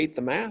guys might hate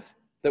the math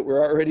that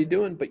we're already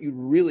doing, but you'd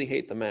really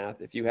hate the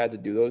math if you had to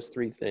do those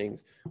three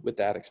things with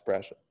that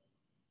expression.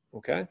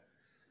 Okay.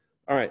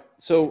 All right.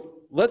 So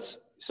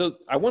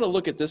I want to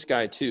look at this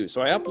guy too.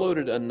 So I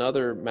uploaded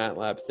another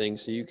MATLAB thing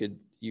so you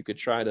could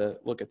try to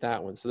look at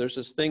that one. So there's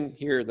this thing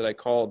here that I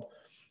called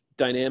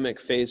dynamic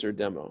phasor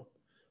demo.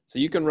 So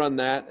you can run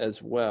that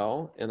as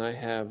well. And I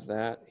have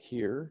that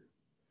here.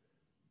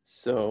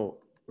 So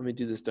let me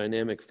do this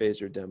dynamic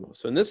phasor demo.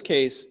 So in this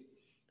case,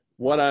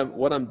 what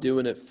I'm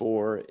doing it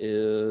for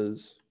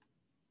is,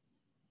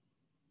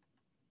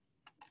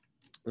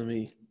 let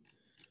me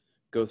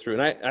go through.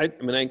 And I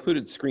mean, I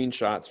included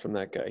screenshots from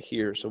that guy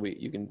here. So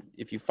you can,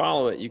 if you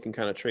follow it, you can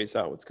kind of trace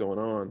out what's going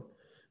on.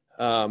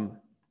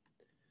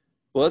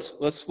 Well,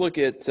 let's look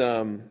at,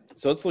 so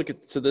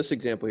this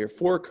example here,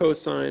 4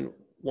 cosine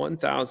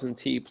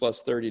 1000t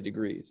plus 30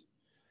 degrees.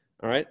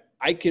 All right.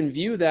 I can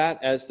view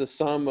that as the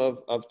sum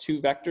of two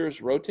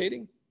vectors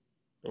rotating.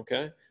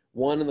 Okay.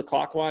 One in the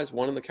clockwise,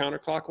 one in the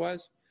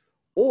counterclockwise.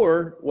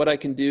 Or what I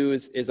can do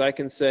is I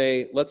can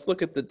say, let's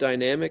look at the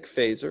dynamic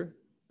phasor.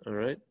 All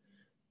right.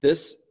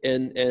 This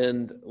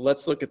and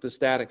let's look at the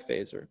static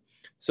phasor.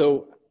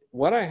 So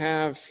what I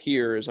have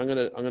here is I'm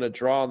gonna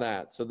draw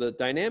that. So the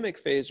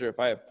dynamic phasor, if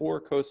I have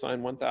 4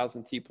 cosine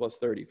 1000t plus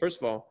 30,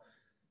 first of all,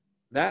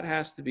 that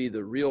has to be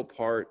the real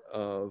part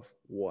of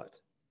what?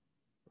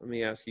 Let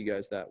me ask you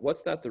guys that.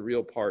 What's that the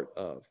real part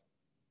of?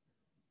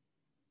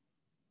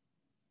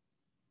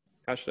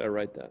 How should I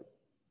write that?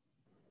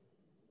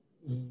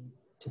 E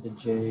to the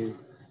J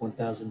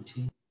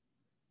 1000t.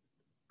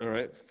 All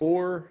right,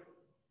 4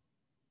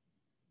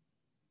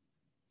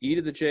 e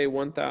to the j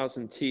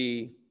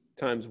 1000t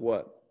times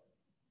what?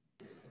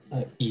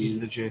 E to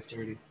the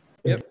J30.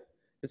 Yep.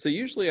 And so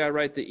usually I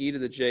write the e to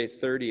the j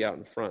 30 out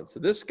in front. So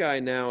this guy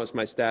now is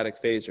my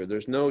static phasor.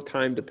 There's no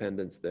time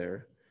dependence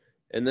there.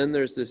 And then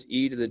there's this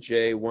e to the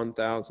j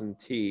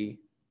 1000t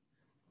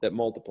that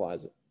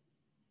multiplies it.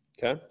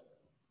 Okay?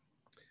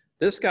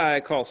 This guy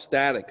I call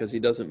static because he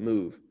doesn't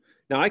move.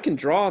 Now I can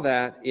draw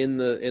that in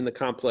the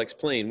complex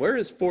plane. Where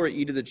is 4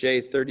 e to the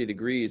j 30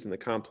 degrees in the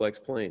complex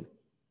plane?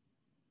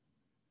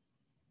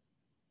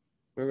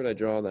 Where would I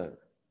draw that?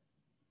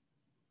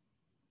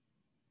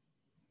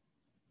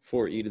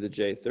 4 e to the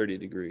j 30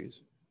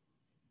 degrees.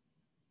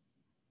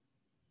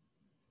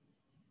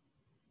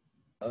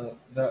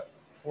 That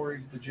 4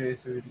 to the J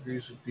 30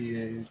 degrees would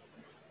be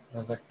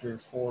a vector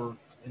 4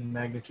 in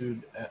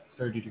magnitude at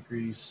 30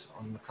 degrees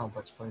on the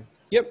complex plane.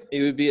 Yep,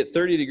 it would be at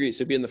 30 degrees.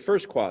 So it'd be in the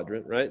first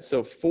quadrant, right?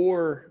 So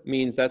 4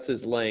 means that's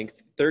his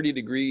length. 30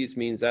 degrees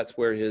means that's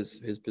where his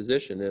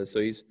position is. So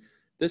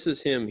this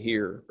is him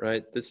here,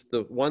 right?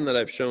 The one that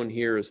I've shown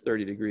here is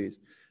 30 degrees.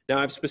 Now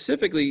I've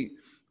specifically,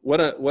 what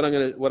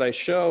I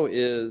show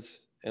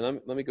is,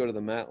 and let me go to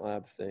the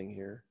MATLAB thing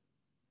here.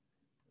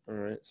 All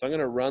right, so I'm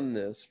gonna run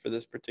this for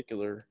this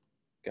particular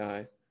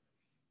guy.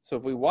 So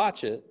if we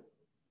watch it,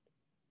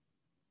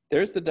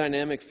 there's the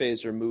dynamic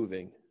phasor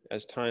moving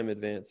as time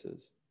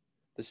advances.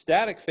 The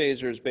static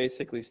phasor is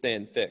basically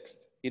staying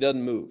fixed. He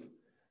doesn't move.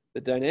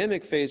 The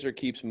dynamic phasor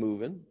keeps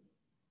moving.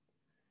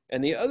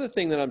 And the other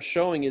thing that I'm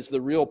showing is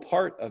the real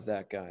part of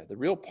that guy. The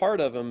real part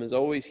of him is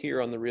always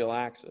here on the real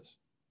axis.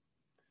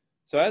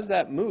 So as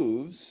that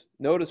moves,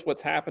 notice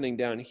what's happening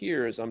down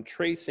here is I'm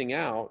tracing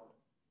out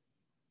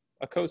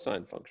a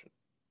cosine function,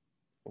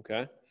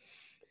 okay?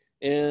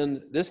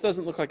 And this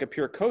doesn't look like a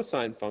pure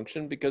cosine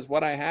function because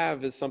what I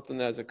have is something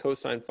that has a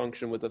cosine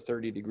function with a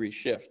 30-degree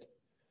shift.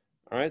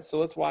 All right, so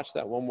let's watch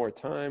that one more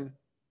time.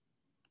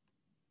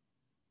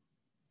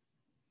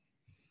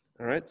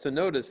 All right, so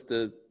notice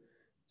the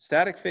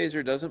static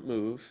phasor doesn't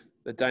move.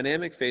 The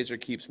dynamic phasor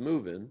keeps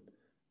moving.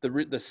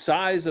 The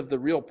size of the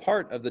real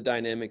part of the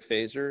dynamic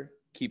phasor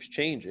keeps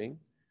changing.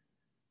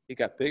 It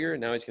got bigger,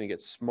 now he's gonna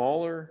get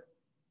smaller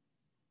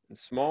and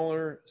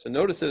smaller. So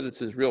notice that it's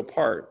his real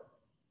part.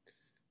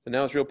 So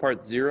now his real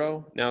part's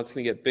 0. Now it's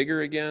gonna get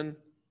bigger again,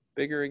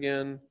 bigger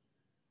again,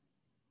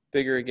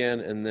 bigger again,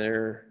 and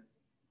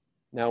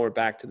now we're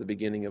back to the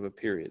beginning of a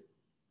period.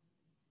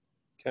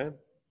 Okay?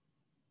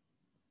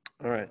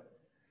 All right.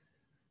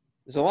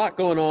 There's a lot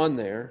going on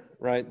there,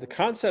 right? The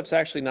concept's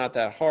actually not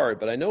that hard,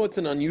 but I know it's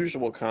an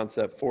unusual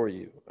concept for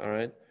you, all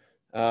right?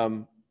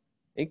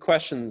 Any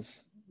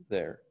questions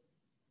there?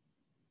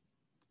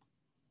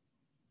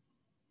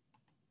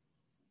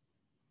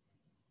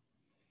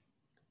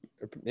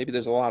 Or maybe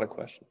there's a lot of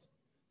questions.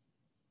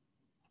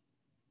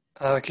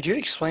 Could you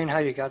explain how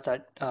you got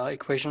that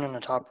equation in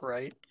the top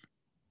right?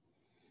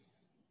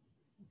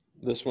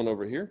 This one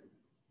over here?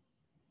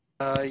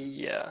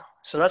 Yeah.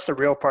 So that's the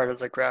real part of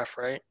the graph,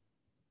 right?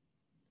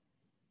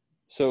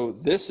 So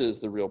this is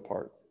the real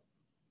part,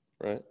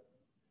 right?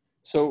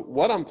 So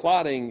what I'm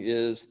plotting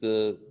is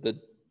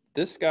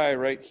this guy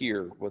right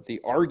here with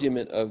the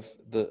argument of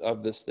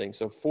this thing.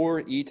 So 4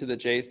 e to the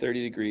j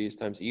 30 degrees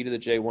times e to the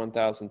j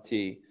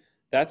 1000t.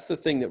 That's the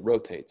thing that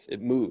rotates.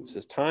 It moves.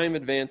 As time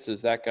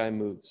advances, that guy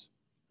moves,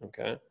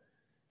 okay?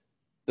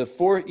 The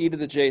 4 e to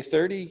the j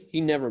 30,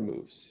 he never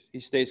moves. He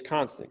stays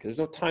constant because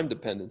there's no time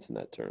dependence in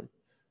that term.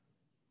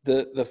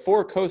 The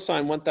 4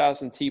 cosine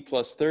 1000t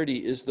plus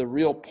 30 is the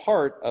real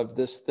part of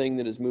this thing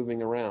that is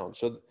moving around.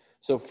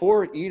 So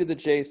 4 e to the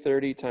j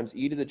 30 times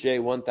e to the j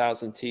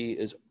 1000t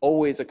is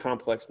always a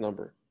complex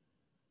number.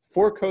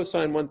 4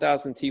 cosine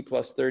 1000t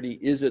plus 30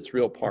 is its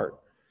real part.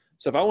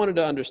 So if I wanted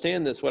to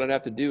understand this, what I'd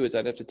have to do is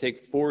I'd have to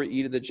take 4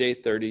 e to the j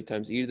 30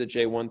 times e to the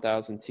j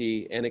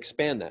 1000t and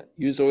expand that.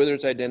 Use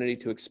Euler's identity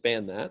to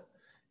expand that.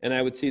 And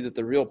I would see that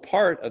the real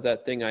part of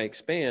that thing I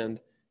expand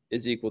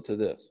is equal to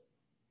this.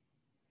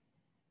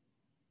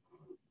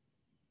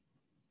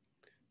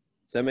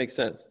 Does that make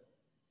sense?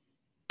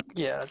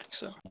 Yeah, I think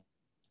so.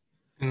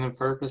 And the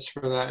purpose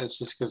for that is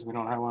just because we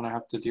don't want to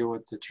have to deal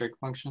with the trig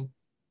function?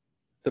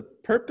 The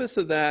purpose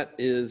of that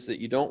is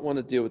that you don't want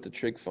to deal with the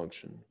trig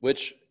function,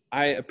 which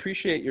I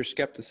appreciate your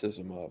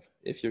skepticism of,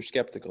 if you're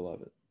skeptical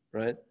of it,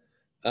 right?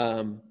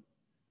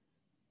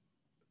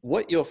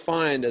 what you'll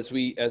find as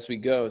we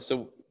go,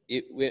 so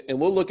and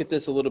we'll look at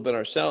this a little bit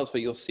ourselves, but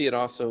you'll see it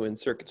also in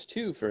circuits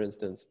 2, for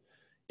instance.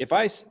 If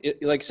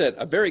like I said,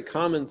 a very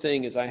common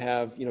thing is I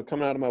have,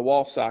 coming out of my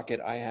wall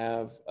socket, I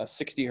have a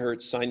 60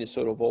 hertz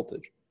sinusoidal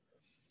voltage.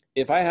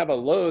 If I have a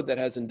load that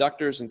has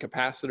inductors and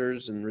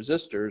capacitors and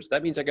resistors,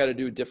 that means I got to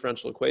do a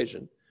differential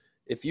equation.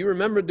 If you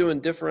remember doing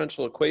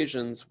differential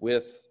equations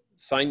with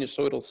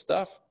sinusoidal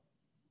stuff,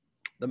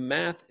 the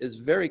math is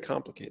very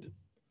complicated.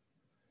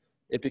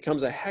 It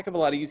becomes a heck of a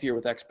lot easier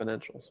with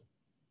exponentials,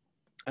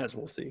 as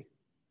we'll see.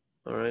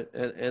 All right,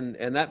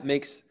 and that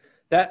makes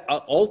that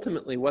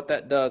ultimately what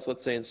that does,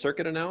 let's say in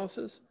circuit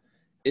analysis,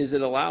 is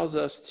it allows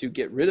us to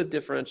get rid of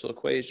differential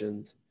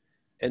equations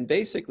and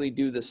basically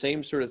do the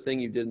same sort of thing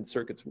you did in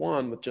circuits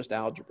 1 with just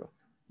algebra.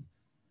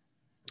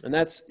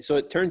 And so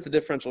it turns the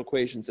differential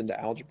equations into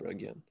algebra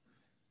again.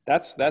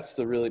 That's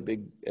the really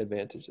big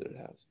advantage that it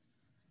has.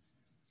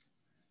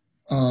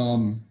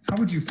 How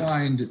would you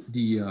find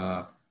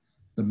the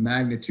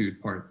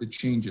magnitude part that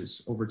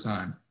changes over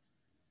time?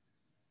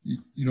 You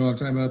know what I'm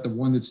talking about? The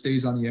one that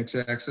stays on the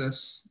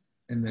x-axis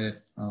and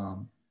that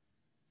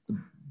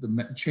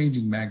the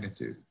changing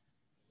magnitude.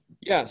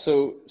 Yeah.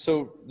 So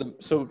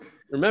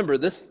remember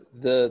this,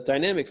 the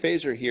dynamic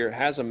phasor here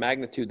has a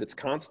magnitude that's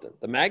constant.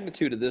 The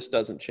magnitude of this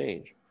doesn't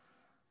change,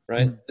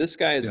 right? Mm-hmm. This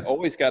guy has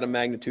always got a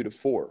magnitude of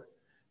 4,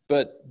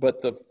 but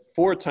the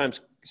 4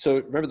 times, so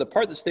remember the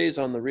part that stays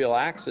on the real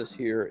axis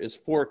here is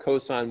 4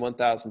 cosine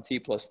 1000 t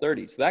plus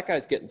 30. So that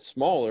guy's getting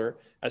smaller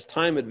as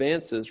time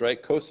advances,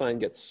 right? Cosine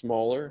gets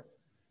smaller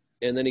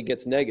and then he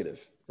gets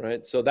negative,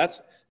 right? So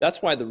that's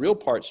why the real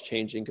part's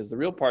changing, because the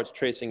real part's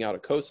tracing out a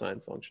cosine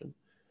function.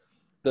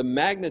 The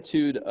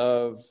magnitude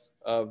of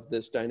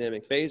this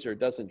dynamic phasor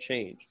doesn't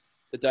change.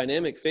 The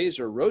dynamic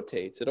phasor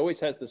rotates. It always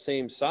has the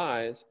same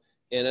size.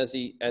 And as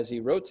he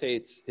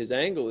rotates, his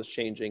angle is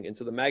changing. And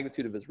so the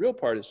magnitude of his real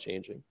part is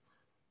changing.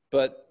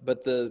 But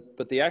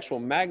the actual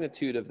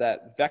magnitude of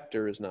that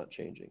vector is not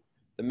changing.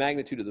 The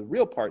magnitude of the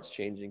real part's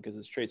changing because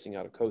it's tracing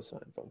out a cosine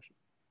function.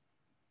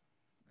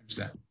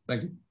 Understand.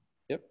 Thank you.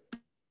 Yep.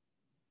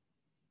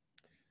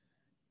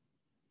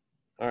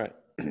 All right.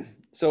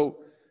 So,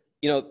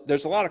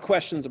 there's a lot of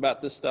questions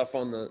about this stuff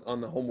on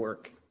the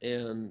homework,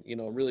 and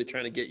really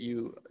trying to get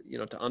you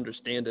to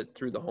understand it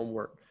through the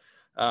homework.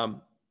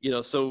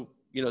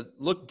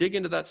 Dig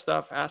into that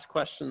stuff, ask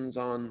questions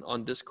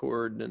on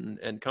Discord,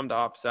 and come to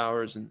office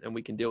hours, and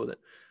we can deal with it.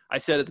 I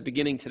said at the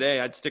beginning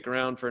today, I'd stick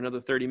around for another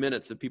 30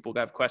 minutes if people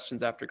have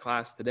questions after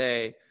class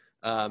today,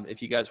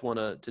 if you guys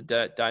want to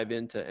dive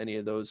into any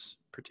of those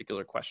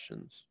particular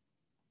questions.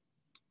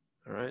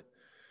 All right.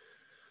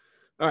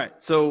 All right.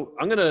 So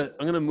I'm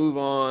gonna move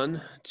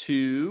on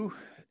to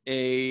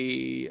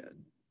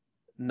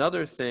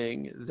another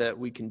thing that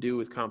we can do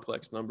with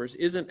complex numbers.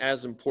 Isn't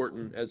as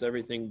important as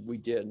everything we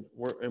did.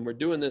 We're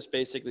doing this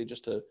basically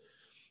just to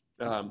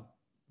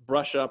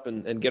brush up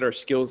and get our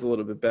skills a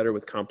little bit better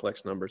with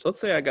complex numbers. Let's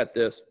say I got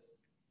this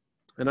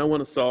and I want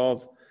to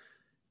solve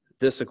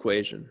this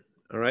equation.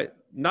 All right.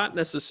 Not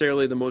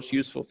necessarily the most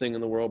useful thing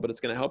in the world, but it's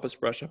going to help us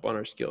brush up on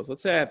our skills.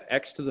 Let's say I have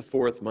x to the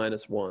 4th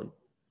minus 1.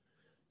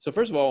 So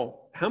first of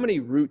all, how many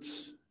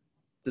roots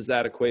does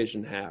that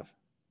equation have?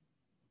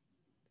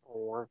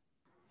 4.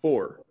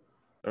 4.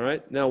 All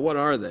right. Now, what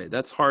are they?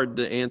 That's hard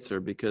to answer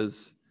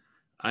because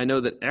I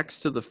know that x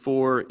to the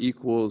 4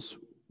 equals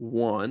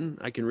 1.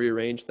 I can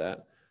rearrange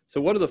that.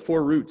 So what are the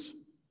 4 roots?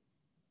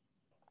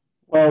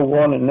 Well,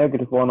 1 and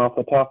 -1 off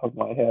the top of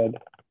my head.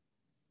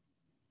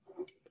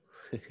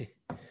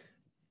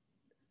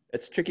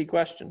 It's a tricky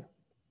question.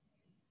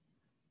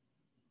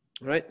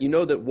 Right? You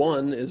know that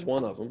 1 is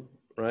one of them,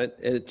 right?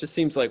 And it just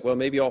seems like, well,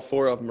 maybe all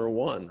 4 of them are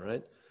 1,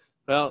 right?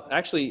 Well,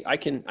 actually, I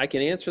can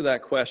answer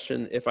that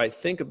question if I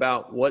think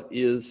about what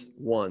is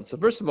 1. So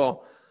first of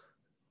all,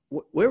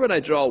 where would I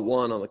draw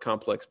 1 on the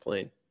complex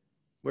plane?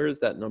 Where is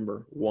that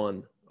number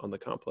 1 on the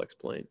complex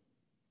plane?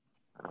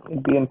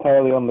 It'd be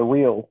entirely on the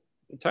real.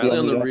 Entirely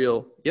on the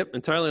real. Yep,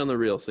 entirely on the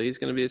real. So he's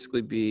going to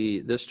basically be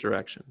this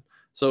direction.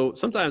 So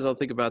sometimes I'll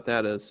think about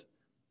that as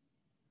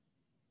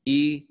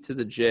e to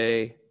the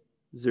j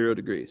 0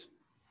 degrees.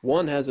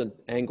 1 has an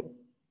angle.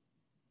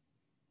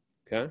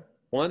 Okay?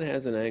 1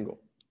 has an angle.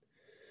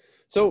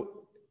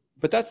 So,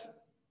 but that's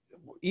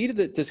e to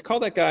the, just call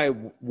that guy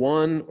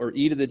 1 or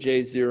e to the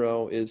j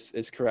 0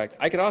 is correct.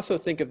 I could also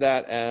think of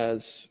that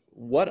as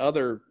what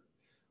other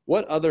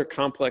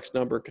complex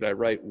number could I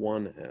write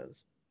 1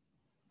 as?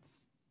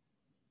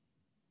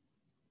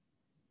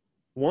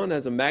 1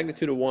 has a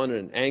magnitude of 1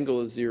 and an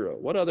angle of 0.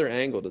 What other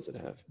angle does it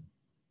have?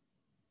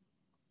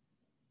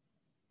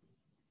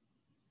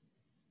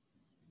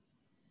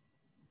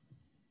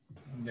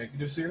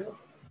 -0?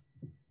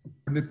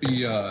 Wouldn't it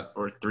be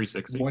Or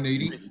 360?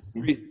 180?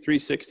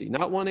 360,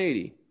 not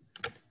 180.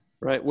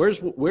 Right?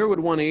 Where would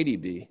 180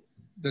 be?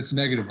 That's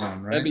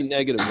 -1, right? That'd be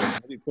 -1.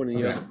 That'd be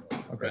pointing the other way.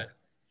 Okay. Right.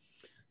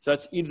 So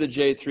that's e to the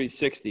j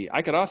 360.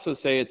 I could also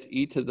say it's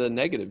e to the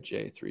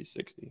 -j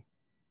 360.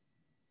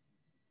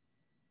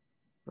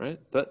 Right?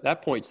 But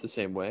that points the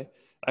same way.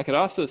 I could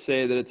also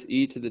say that it's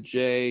e to the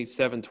j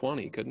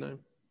 720, couldn't I?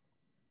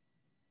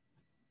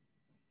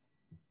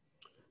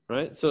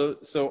 right? So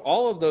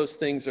all of those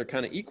things are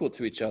kind of equal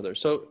to each other.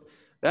 So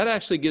that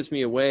actually gives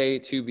me a way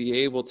to be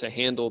able to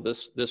handle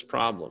this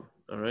problem,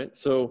 all right?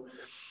 So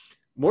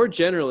more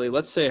generally,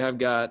 let's say I've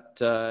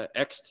got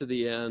x to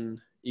the n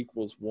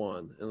equals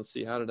 1. And let's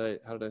see, how did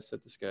I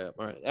set this guy up?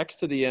 All right, x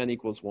to the n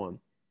equals 1.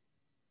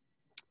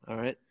 All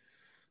right,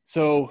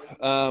 so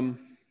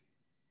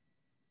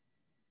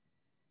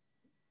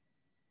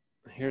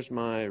here's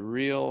my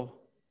real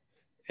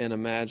and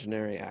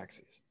imaginary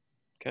axes,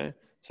 okay?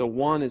 So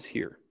 1 is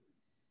here.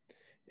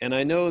 And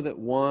I know that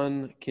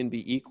 1 can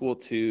be equal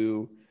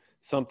to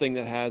something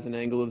that has an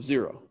angle of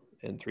 0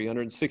 and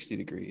 360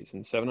 degrees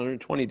and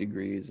 720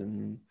 degrees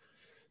and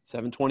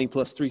 720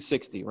 plus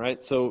 360,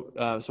 right? So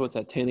what's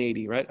that,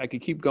 1080, right? I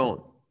could keep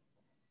going.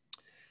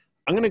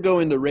 I'm going to go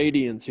into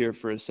radians here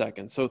for a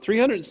second. So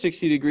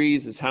 360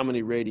 degrees is how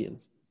many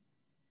radians?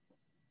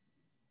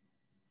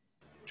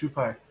 2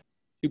 pi.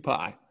 2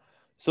 pi.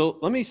 So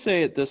let me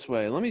say it this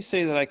way. Let me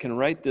say that I can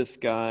write this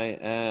guy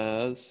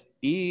as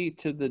e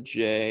to the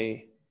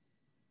j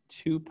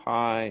 2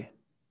 pi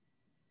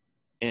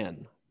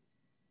n,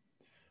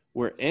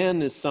 where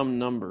n is some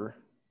number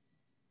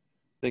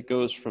that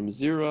goes from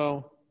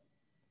 0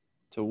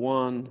 to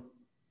 1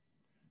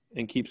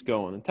 and keeps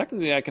going. And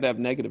technically I could have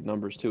negative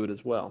numbers to it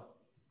as well,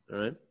 all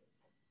right?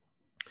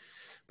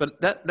 But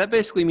that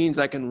basically means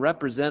I can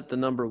represent the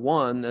number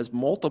 1 as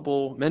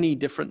many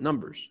different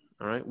numbers,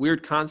 all right?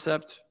 Weird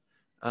concept,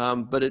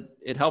 but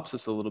it helps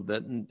us a little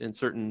bit in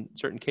certain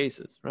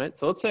cases, right?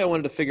 So let's say I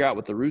wanted to figure out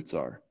what the roots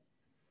are,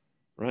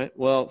 right?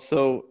 Well,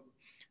 so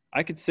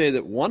I could say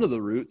that one of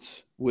the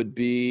roots would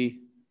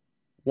be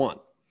 1,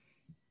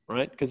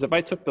 right? Because if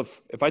I took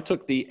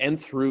the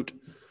nth root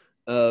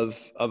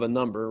of a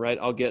number, right,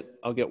 I'll get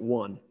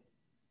 1.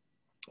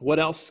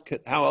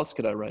 How else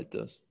could I write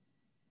this?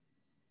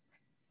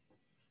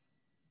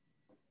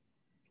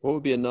 What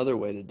would be another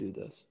way to do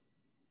this?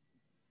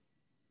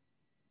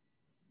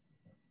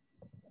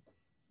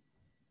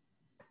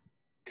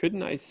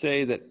 Couldn't I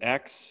say that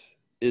x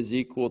is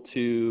equal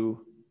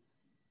to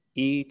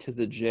e to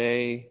the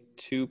j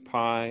 2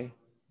 pi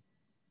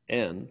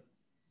n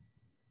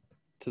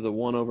to the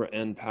 1 over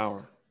n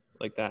power,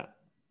 like that?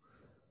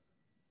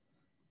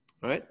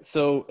 All right,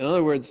 so in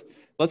other words,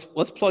 let's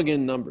plug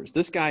in numbers.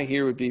 This guy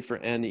here would be for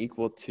n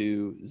equal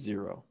to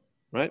 0,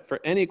 right? For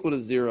n equal to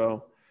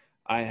 0,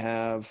 I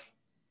have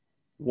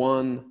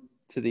 1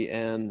 to the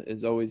n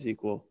is always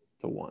equal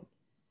to 1,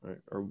 right?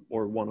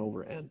 Or 1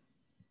 over n,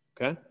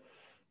 okay?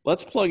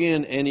 Let's plug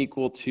in n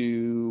equal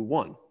to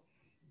 1,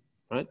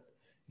 right?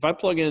 If I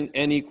plug in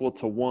n equal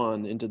to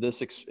 1 into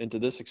this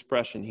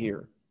expression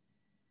here,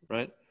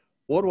 right,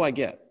 what do I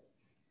get?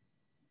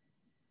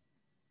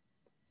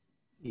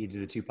 E to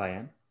the 2 pi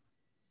n?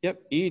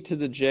 Yep, e to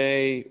the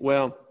j,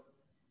 well,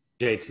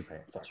 J 2 pi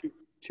n, sorry.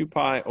 2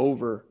 pi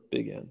over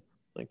big N,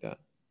 like that.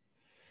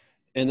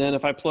 And then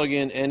if I plug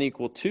in n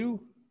equal 2,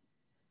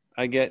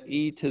 I get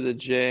e to the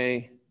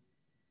j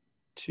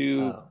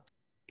 2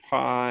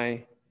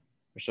 pi,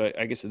 or sorry,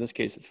 I guess in this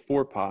case it's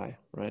 4 pi,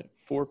 right?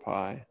 4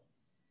 pi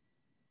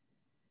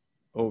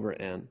over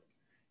n.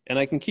 And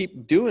I can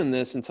keep doing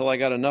this until I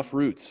got enough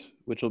roots,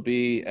 which will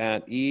be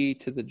at e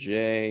to the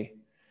j,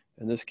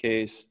 in this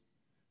case,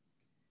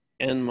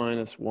 n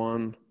minus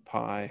 1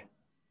 pi,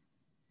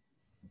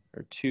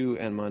 or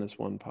 2n minus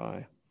 1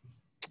 pi.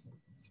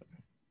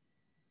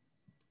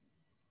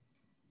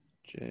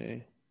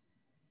 J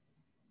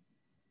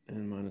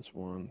n minus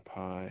 1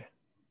 pi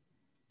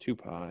 2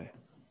 pi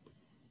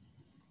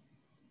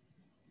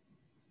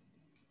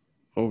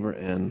over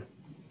n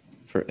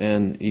for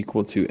n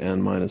equal to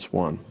n minus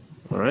 1.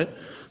 All right,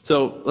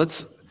 so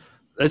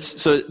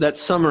so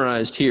that's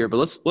summarized here, but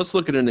let's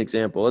look at an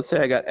example. Let's say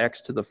I got x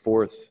to the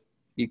 4th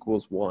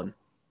equals 1.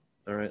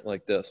 All right,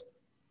 like this.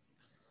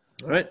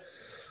 All right,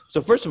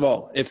 so first of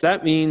all, if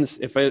that means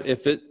if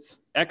it's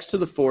x to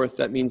the 4th,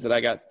 that means that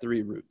I got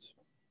 3 roots.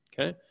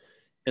 Okay,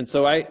 and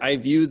so I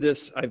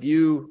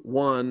view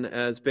 1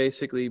 as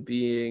basically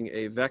being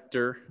a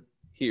vector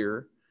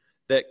here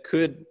that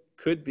could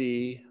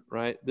be,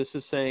 right, this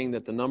is saying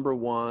that the number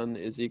 1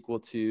 is equal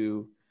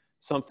to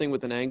something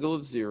with an angle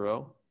of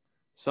 0,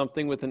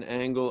 something with an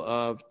angle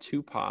of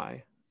 2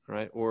 pi,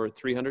 right, or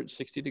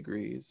 360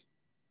 degrees,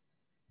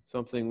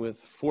 something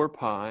with 4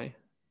 pi,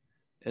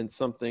 and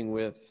something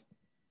with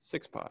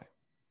 6 pi.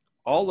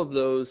 All of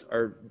those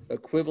are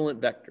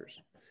equivalent vectors,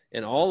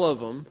 and all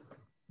of them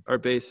are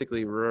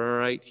basically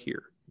right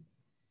here,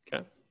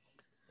 okay?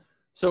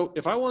 So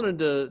if I wanted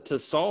to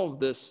solve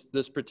this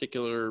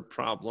particular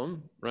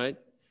problem, right,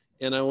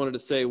 and I wanted to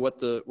say what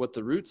the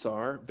roots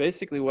are,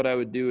 basically what I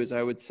would do is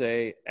I would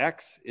say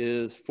x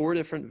is 4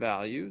 different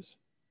values.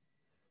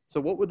 So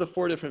what would the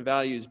 4 different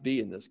values be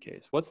in this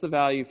case? What's the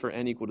value for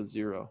n equal to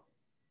 0?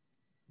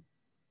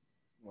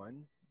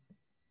 1.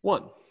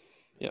 1,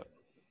 yeah.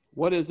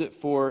 What is it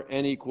for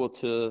n equal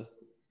to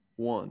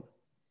 1?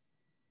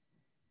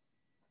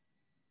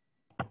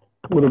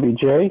 Would it be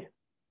J?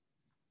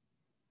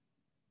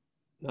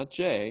 Not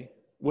J.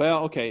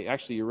 Well, okay,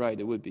 actually you're right.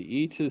 It would be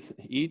e to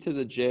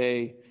the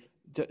j.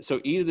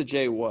 So e to the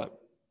j what?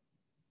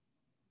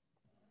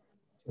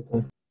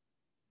 Okay.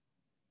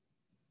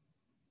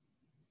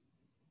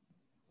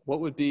 What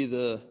would be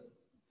the,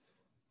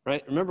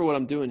 right? Remember what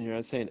I'm doing here.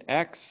 I'm saying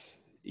x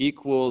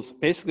equals,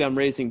 basically I'm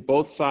raising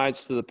both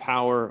sides to the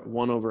power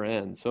 1 over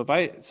n. So if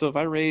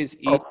I raise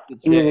e to the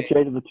E to the j,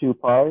 j to the 2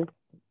 pi.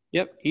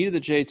 yep, e to the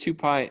j 2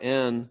 pi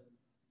n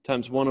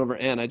times 1 over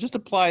n. I just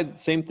applied the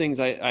same things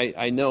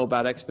I know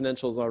about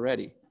exponentials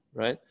already,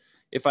 right?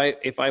 If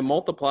I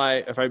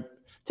multiply, if I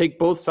take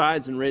both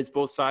sides and raise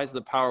both sides to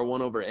the power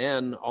 1 over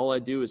n, all I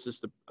do is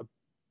just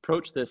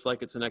approach this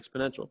like it's an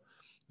exponential.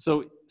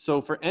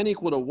 So for n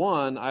equal to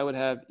 1, I would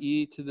have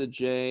e to the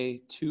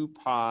j 2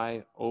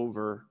 pi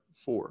over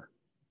 4.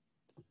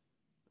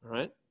 All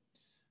right.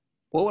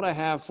 What would I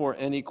have for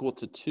n equal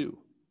to 2?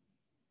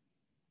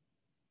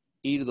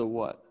 E to the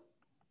what?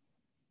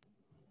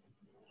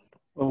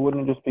 Well,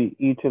 wouldn't it just be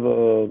e to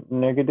the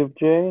negative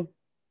j?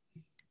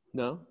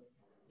 No?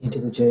 E to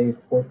the j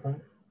 4 pi?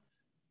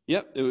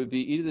 Yep, it would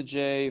be e to the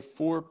j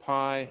 4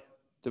 pi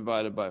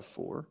divided by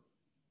 4.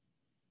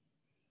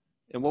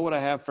 And what would I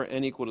have for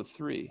n equal to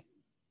 3?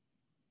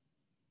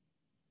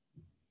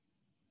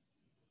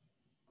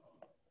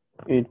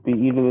 It'd be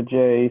e to the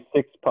j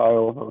 6 pi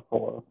over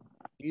 4.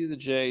 E to the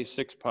j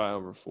 6 pi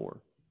over 4.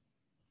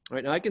 All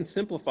right, now I can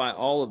simplify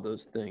all of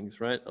those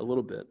things, right, a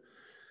little bit.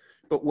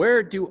 But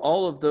where do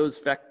all of those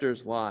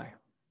vectors lie,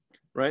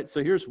 right?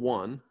 So here's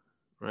 1,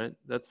 right?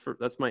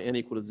 That's my n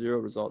equal to 0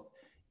 result.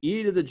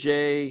 E to the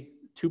j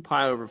 2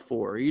 pi over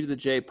 4, e to the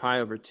j pi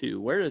over 2.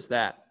 Where is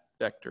that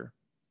vector?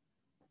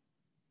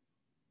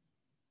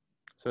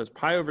 So it's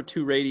pi over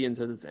 2 radians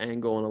as its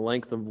angle and a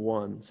length of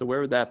 1. So where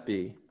would that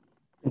be?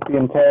 It'd be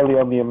entirely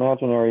on the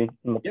imaginary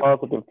in the Yep.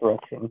 positive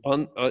direction.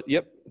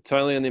 Yep,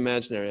 entirely on the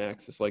imaginary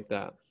axis like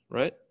that,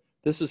 right?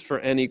 This is for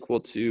n equal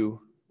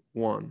to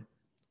 1.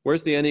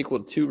 Where's the n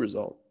equal to 2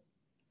 result?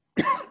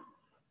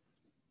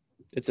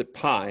 It's at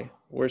pi.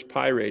 Where's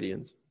pi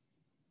radians?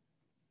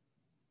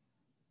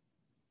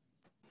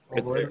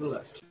 All the way to the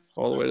left.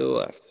 All the way to the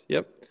left.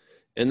 Yep.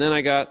 And then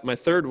I got my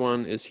third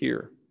one is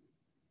here.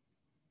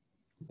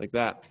 Like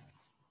that.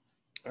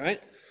 All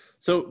right.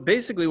 So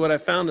basically what I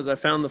found is I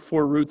found the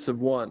 4 roots of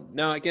 1.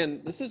 Now,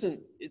 again, this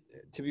isn't,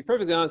 to be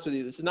perfectly honest with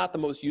you, this is not the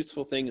most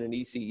useful thing in an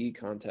ECE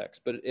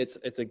context, but it's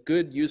a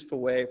good, useful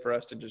way for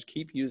us to just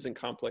keep using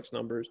complex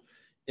numbers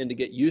and to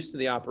get used to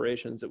the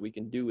operations that we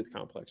can do with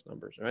complex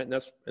numbers, right?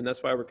 And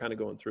that's why we're kind of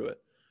going through it.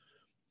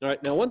 All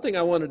right, now one thing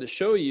I wanted to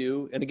show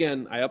you, and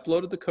again, I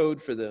uploaded the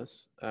code for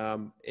this,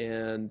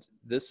 and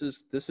this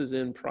is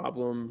in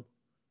problem,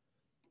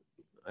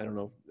 I don't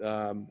know,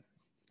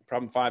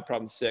 problem 5,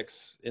 problem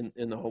 6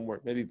 in the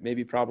homework,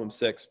 maybe problem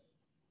 6.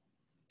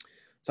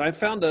 So I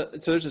found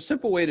so there's a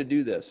simple way to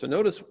do this. So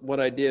notice what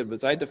I did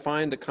was I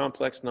defined a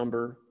complex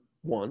number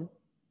 1.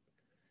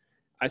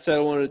 I said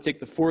I wanted to take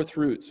the 4th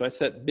root. So I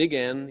set big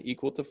N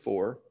equal to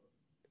 4.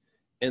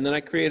 And then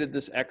I created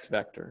this X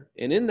vector.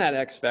 And in that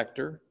X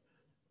vector,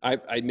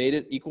 I made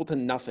it equal to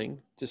nothing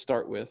to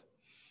start with.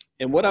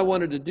 And what I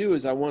wanted to do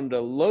is I wanted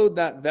to load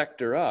that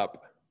vector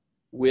up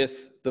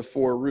with the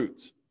 4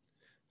 roots.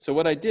 So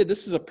what I did,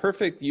 this is a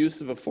perfect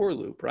use of a for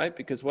loop, right?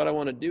 Because what I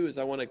want to do is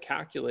I want to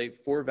calculate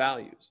 4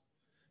 values.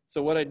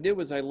 So what I did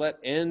was I let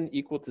n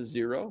equal to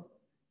 0,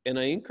 and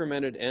I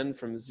incremented n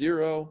from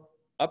 0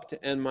 up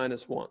to n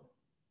minus 1.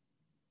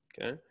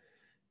 Okay.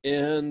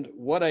 And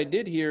what I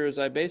did here is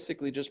I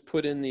basically just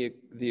put in the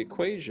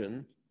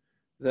equation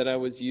that I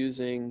was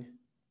using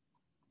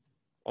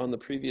on the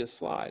previous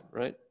slide,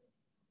 right?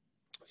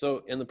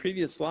 So in the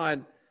previous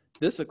slide,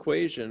 this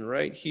equation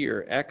right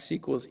here, x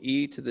equals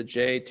e to the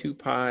j 2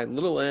 pi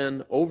little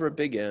n over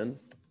big N,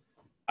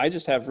 I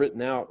just have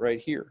written out right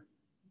here,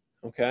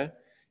 okay?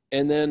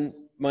 And then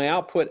my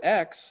output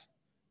x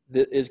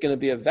is going to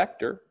be a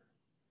vector,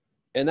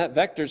 and that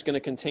vector is going to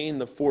contain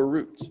the 4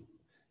 roots.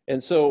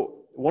 And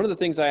so one of the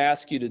things I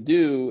ask you to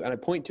do, and I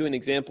point to an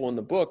example in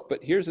the book,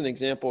 but here's an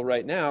example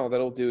right now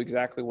that'll do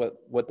exactly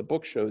what the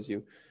book shows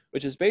you,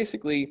 which is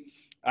basically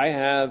I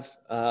have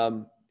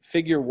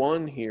figure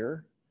 1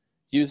 here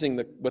using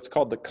what's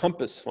called the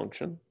compass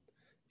function.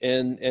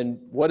 And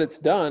what it's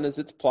done is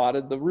it's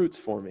plotted the roots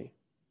for me,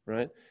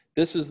 right?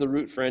 This is the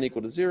root for n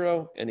equal to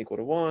 0, n equal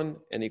to 1,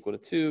 n equal to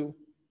 2,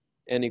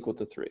 n equal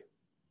to 3.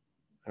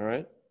 All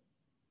right?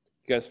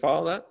 You guys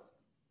follow that?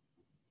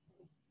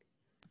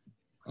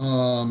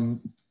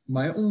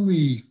 My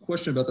only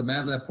question about the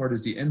MATLAB part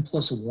is the n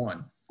plus 1.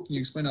 Can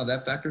you explain how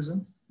that factors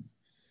in?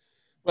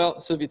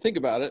 Well, so if you think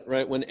about it,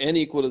 right, when n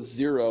equal to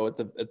 0,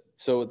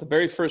 so at the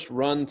very first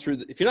run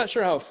through, if you're not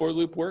sure how a for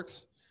loop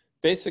works,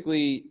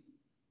 basically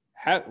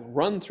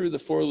run through the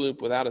for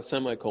loop without a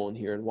semicolon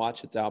here and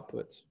watch its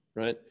outputs,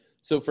 right?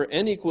 So for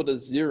n equal to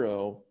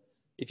 0,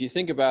 if you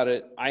think about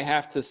it, I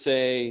have to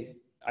say,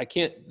 I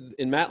can't,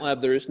 in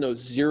MATLAB, there is no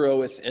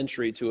 0th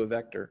entry to a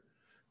vector,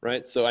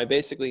 right? So I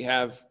basically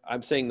have,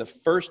 I'm saying the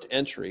first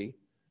entry,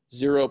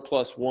 0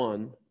 plus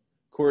 1,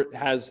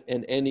 has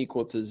an n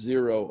equal to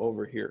 0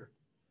 over here.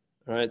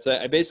 All right, so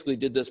I basically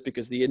did this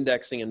because the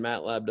indexing in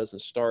MATLAB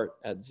doesn't start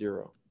at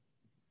 0.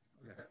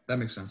 Okay, that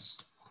makes sense.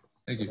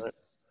 Thank you. Right.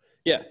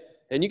 Yeah,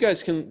 And you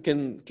guys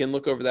can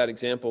look over that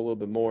example a little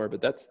bit more,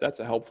 but that's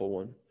a helpful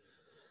one.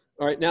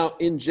 All right, now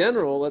in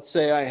general, let's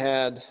say I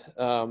had,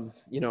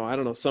 you know, I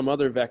don't know, some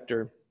other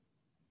vector,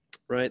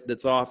 right,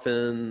 that's off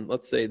in,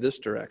 let's say, this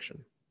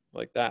direction,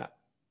 like that,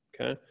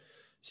 okay?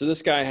 So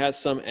this guy has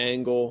some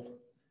angle,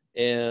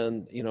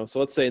 and, you know, so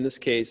let's say in this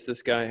case,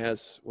 this guy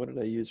has, what did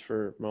I use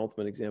for my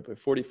ultimate example?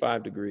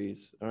 45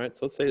 degrees, all right?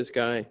 So let's say this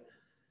guy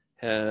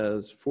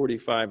has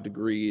 45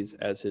 degrees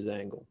as his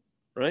angle,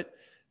 right?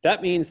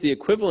 That means the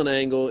equivalent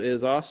angle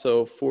is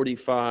also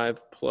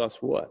 45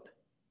 plus what?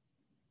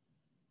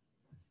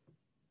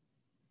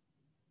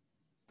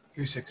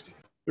 360.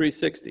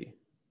 360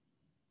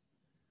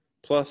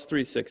 plus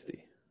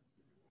 360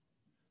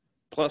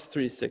 plus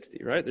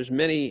 360, right? There's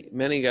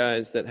many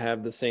guys that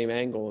have the same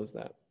angle as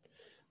that,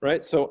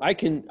 right? So I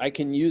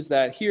can use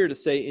that here to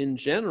say, in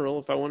general,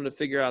 if I wanted to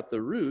figure out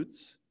the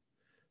roots.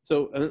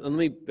 So let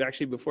me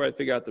actually, before I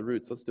figure out the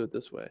roots, let's do it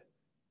this way.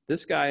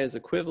 This guy is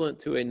equivalent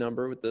to a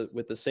number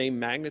with the same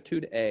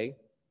magnitude A,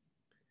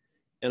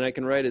 and I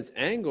can write his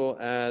angle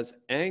as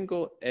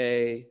angle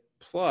A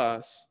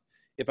plus.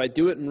 If I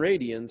do it in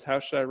radians, how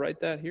should I write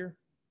that here?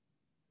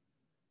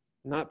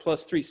 Not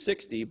plus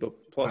 360, but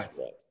plus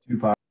what? 2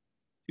 pi.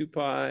 2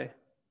 pi.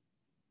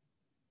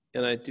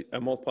 And I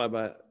multiply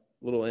by a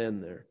little n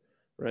there,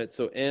 right?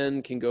 So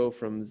n can go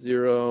from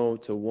 0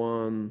 to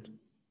 1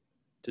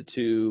 to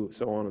 2,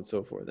 so on and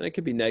so forth. And it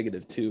could be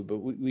negative too, but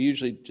we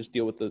usually just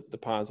deal with the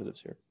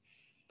positives here.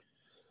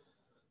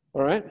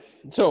 All right,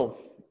 so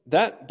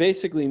that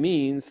basically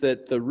means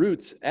that the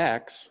roots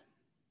x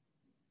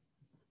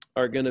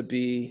are going to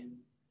be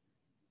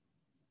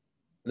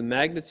the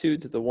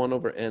magnitude to the 1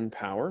 over n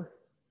power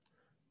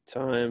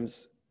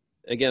times,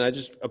 again, I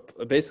just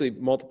basically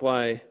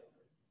multiply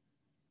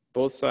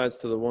both sides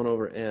to the 1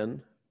 over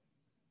n,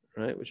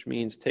 right? Which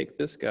means take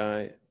this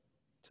guy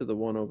to the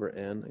 1 over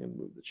n. I'm going to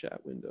move the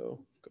chat window,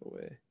 go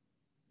away.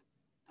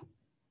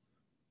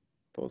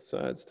 Both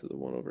sides to the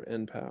 1 over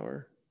n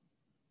power,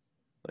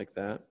 like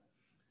that.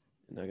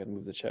 And I got to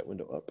move the chat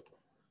window up.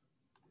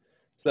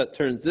 So that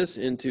turns this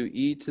into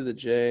e to the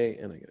j,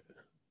 and I get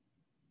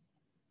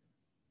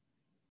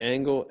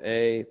angle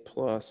A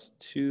plus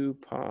 2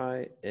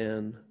 pi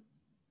n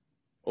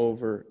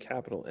over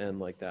capital N,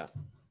 like that.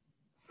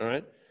 All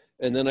right.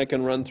 And then I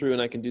can run through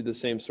and I can do the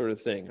same sort of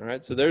thing. All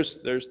right. So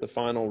there's the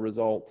final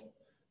result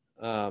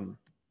sort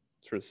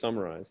of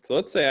summarized. So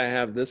let's say I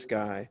have this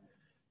guy,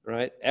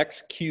 right?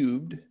 X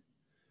cubed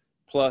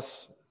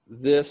plus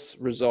this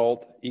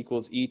result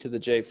equals e to the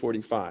j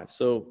 45.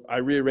 So I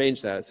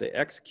rearrange that. I say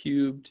x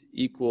cubed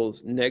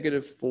equals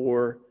negative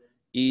 4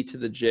 e to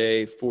the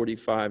j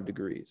 45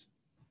 degrees.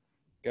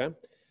 Okay.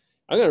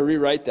 I'm going to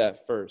rewrite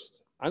that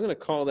first. I'm going to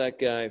call that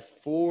guy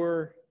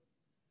 4.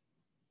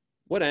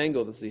 What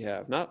angle does he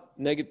have? Not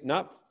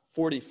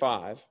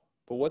 45,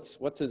 but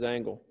what's his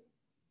angle?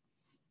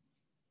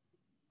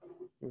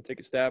 We'll take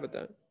a stab at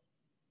that.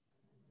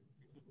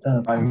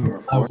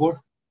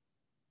 4.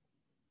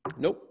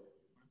 Nope.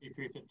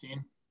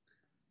 315.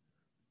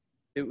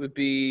 It would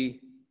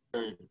be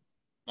Or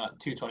not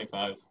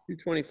 225.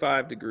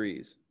 225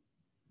 degrees.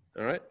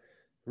 All right.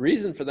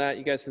 Reason for that,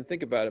 you guys can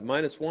think about it.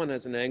 -1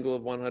 has an angle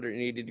of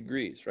 180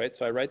 degrees, right?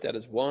 So I write that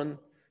as one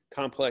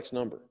complex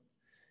number.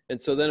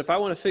 And so then if I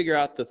want to figure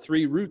out the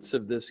 3 roots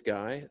of this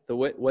guy,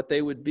 what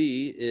they would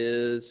be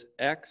is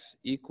x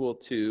equal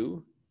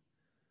to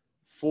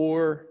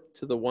 4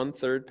 to the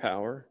 1/3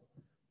 power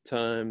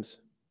times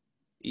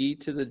e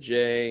to the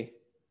j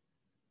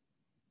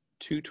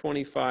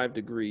 225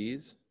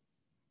 degrees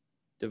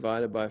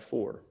divided by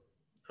 4.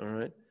 All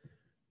right.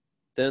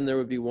 Then there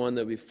would be one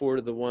that would be 4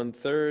 to the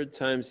 1/3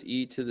 times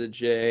e to the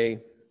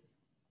j.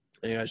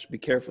 And I should be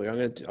careful. I'm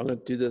going to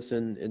do this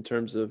in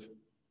terms of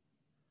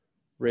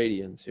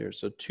radians here.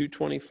 So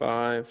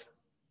 225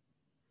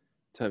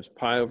 times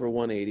pi over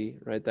 180,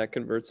 right? That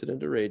converts it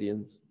into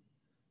radians,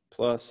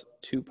 plus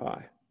 2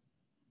 pi,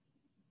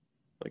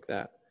 like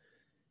that.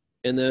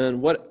 And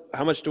then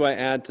how much do I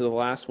add to the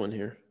last one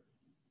here?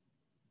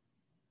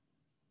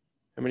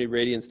 How many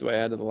radians do I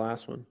add to the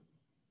last one?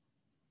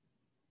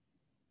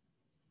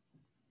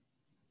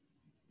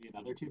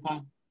 Another 2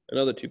 pi?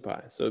 Another 2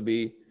 pi. So it'd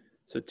be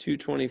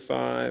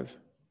 225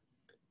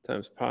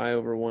 times pi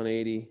over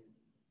 180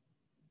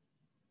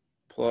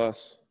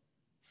 plus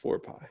 4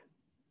 pi.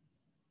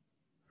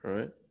 All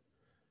right.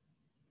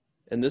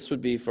 And this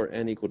would be for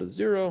n equal to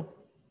 0,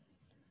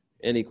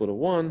 n equal to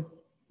 1,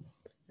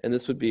 and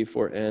this would be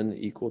for n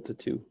equal to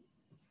 2.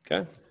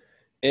 Okay.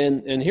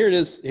 And here it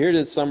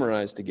is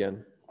summarized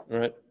again. All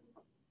right.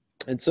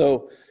 And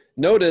so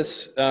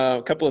notice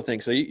a couple of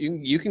things. So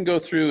you can go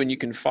through and you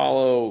can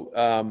follow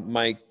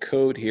my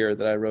code here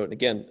that I wrote. And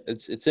again,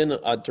 it's in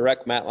a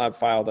direct MATLAB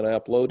file that I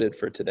uploaded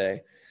for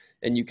today,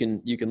 and you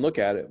can look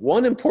at it.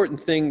 One important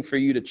thing for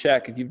you to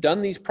check, if you've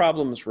done these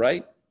problems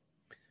right,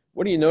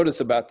 what do you notice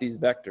about these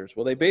vectors?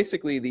 Well, they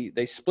basically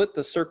they split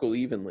the circle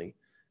evenly.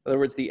 In other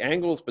words, the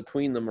angles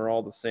between them are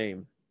all the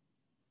same.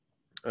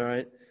 All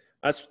right,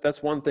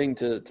 that's one thing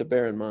to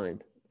bear in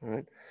mind. All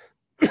right,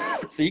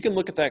 so you can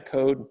look at that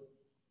code.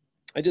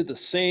 I did the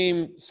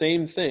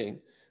same thing,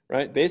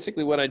 right?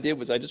 Basically what I did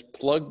was I just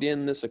plugged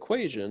in this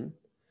equation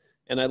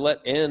and I let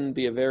n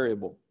be a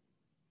variable.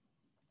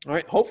 All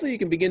right, hopefully you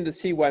can begin to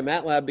see why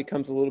MATLAB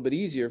becomes a little bit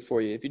easier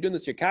for you. If you're doing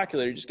this in your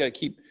calculator, you just got to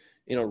keep,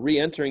 you know,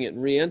 re-entering it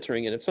and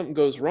re-entering it. If something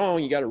goes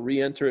wrong, you got to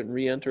re-enter it and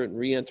re-enter it and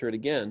re-enter it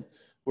again.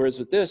 Whereas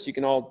with this, you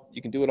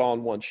can do it all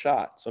in one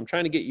shot. So I'm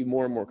trying to get you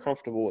more and more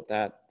comfortable with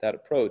that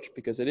approach,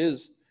 because it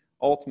is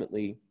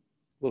ultimately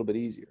a little bit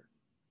easier.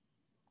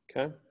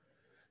 Okay.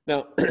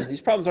 Now,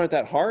 these problems aren't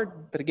that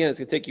hard, but again, it's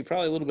going to take you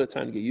probably a little bit of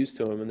time to get used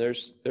to them. And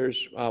there's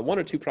one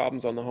or two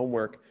problems on the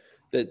homework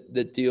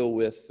that deal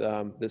with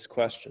this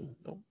question.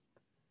 Oh,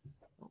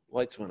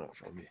 lights went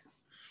off on me.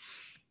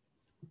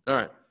 All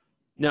right.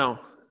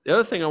 Now, the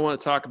other thing I want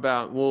to talk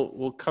about,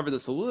 we'll cover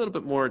this a little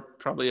bit more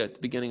probably at the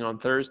beginning on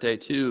Thursday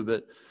too,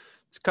 but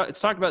it's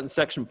talked about in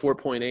section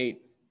 4.8.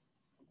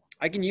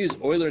 I can use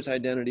Euler's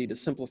identity to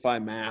simplify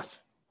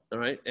math. All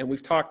right. And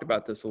we've talked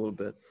about this a little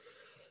bit.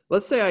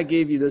 Let's say I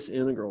gave you this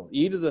integral,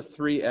 e to the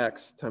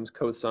 3x times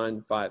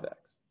cosine 5x.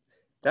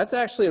 That's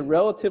actually a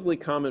relatively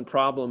common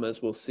problem,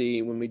 as we'll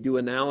see when we do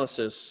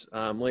analysis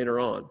later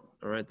on.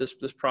 All right, this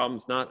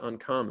problem's not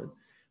uncommon.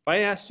 If I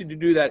asked you to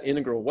do that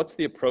integral, what's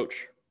the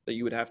approach that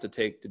you would have to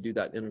take to do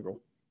that integral?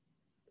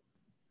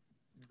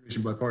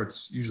 Integration by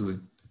parts, usually.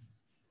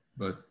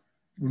 But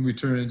when we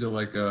turn into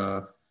like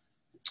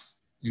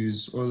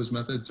use Euler's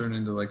method, turn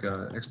into like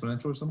a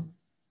exponential or something?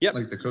 Yep.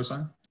 Like the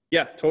cosine?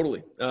 Yeah,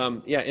 totally.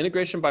 Yeah,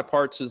 integration by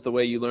parts is the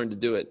way you learn to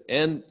do it.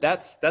 And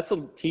that's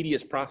a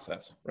tedious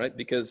process, right?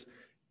 Because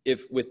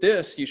if with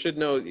this, you should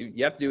know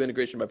you have to do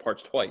integration by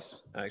parts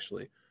twice,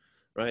 actually,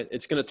 right?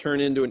 It's going to turn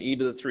into an e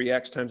to the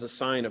 3x times a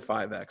sine of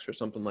 5x or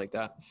something like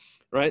that,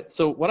 right?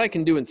 So what I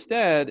can do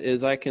instead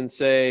is I can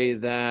say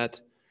that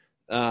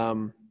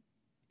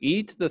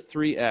e to the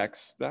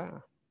 3x,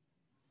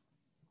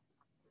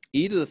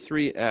 e to the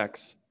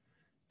 3x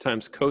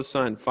times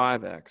cosine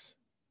 5x.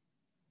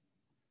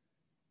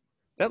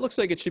 That looks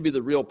like it should be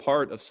the real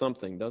part of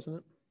something, doesn't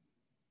it?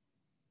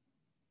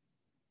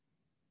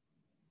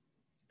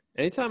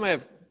 Anytime I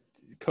have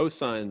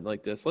cosine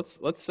like this,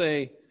 let's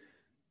say,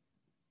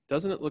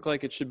 doesn't it look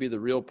like it should be the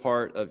real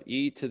part of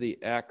e to the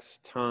x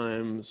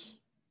times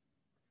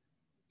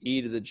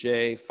e to the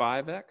j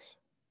 5x?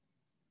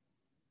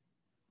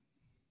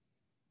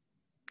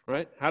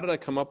 Right? How did I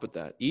come up with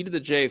that? E to the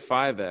j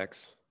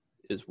 5x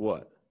is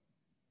what?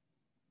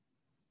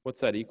 What's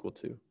that equal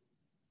to?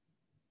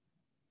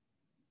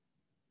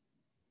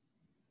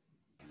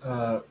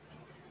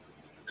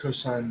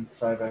 Cosine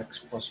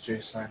 5x plus j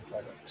sine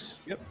 5x.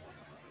 Yep.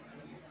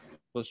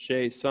 Plus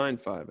j sine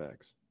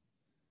 5x.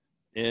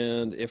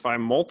 And if I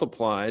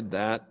multiplied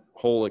that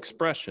whole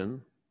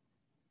expression,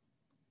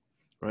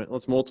 right,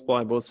 let's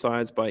multiply both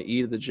sides by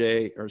e to the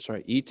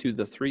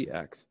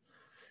 3x.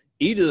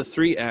 E to the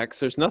 3x,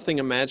 there's nothing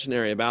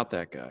imaginary about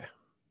that guy,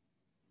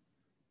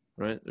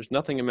 right? There's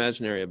nothing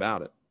imaginary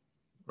about it,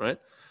 right?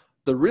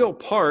 The real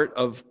part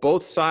of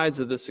both sides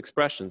of this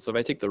expression, so if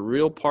I take the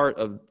real part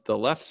of the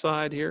left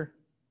side here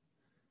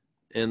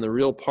and the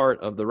real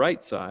part of the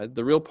right side,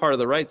 the real part of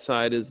the right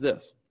side is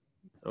this,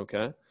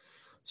 okay?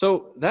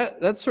 So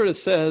that sort of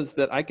says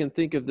that I can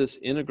think of this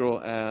integral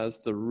as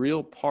the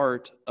real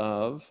part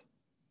of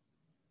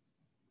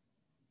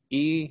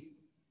e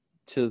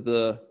to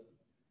the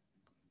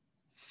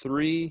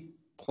 3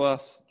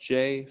 plus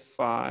j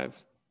 5x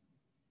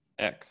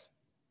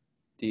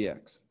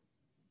dx.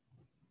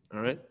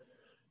 All right.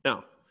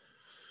 Now,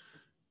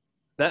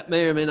 that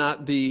may or may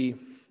not be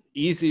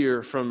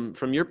easier from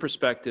your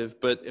perspective,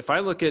 but if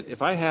I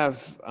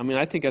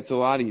think that's a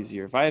lot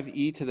easier. If I have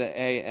e to the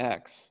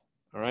ax,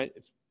 all right,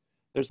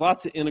 there's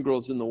lots of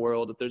integrals in the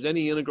world. If there's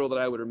any integral that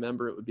I would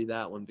remember, it would be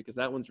that one, because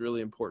that one's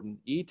really important.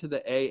 E to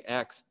the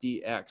ax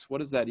dx,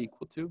 what is that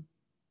equal to?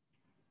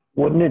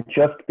 Wouldn't it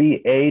just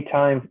be a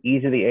times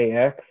e to the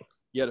ax?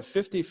 You had a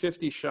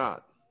 50-50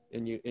 shot,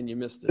 and you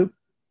missed it.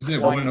 Isn't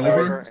it 1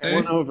 over a?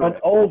 1 over An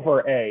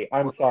over a.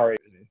 I'm sorry.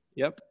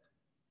 Yep.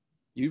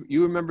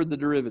 You remembered the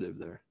derivative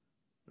there,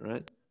 all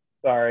right?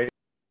 Sorry.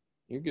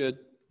 You're good.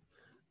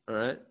 All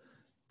right.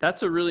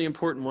 That's a really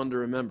important one to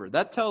remember.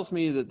 That tells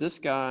me that this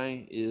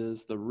guy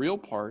is the real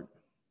part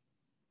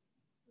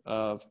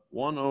of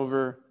 1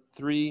 over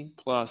 3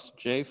 plus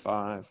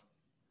j5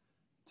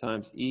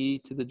 times e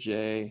to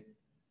the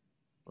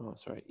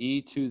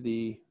e to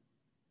the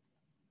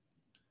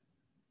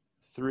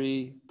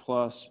 3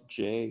 plus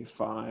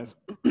j5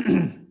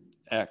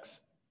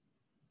 x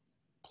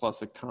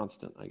plus a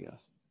constant, I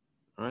guess.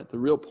 All right, the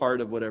real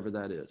part of whatever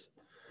that is.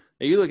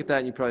 Now you look at that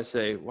and you probably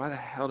say, why the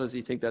hell does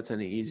he think that's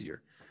any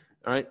easier?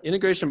 All right,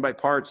 integration by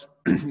parts,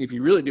 if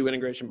you really do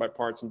integration by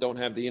parts and don't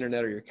have the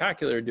internet or your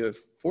calculator do it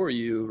for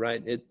you,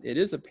 right, it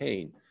is a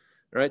pain.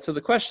 All right, so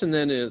the question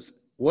then is,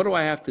 what do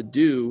I have to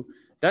do?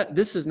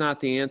 This is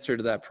not the answer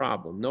to that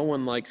problem. No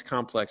one likes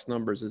complex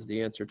numbers as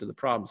the answer to the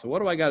problem. So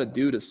what do I got to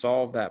do to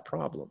solve that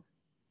problem?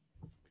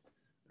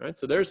 All right,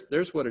 so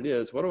there's what it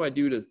is. What do I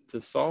do to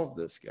solve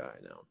this guy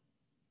now?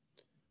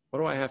 What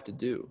do I have to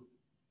do?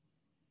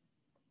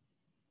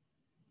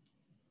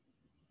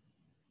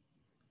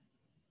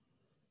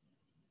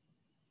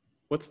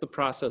 What's the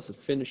process of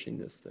finishing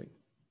this thing?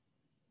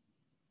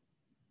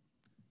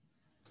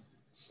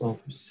 Solve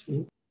for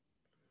C.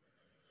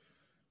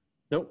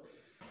 Nope.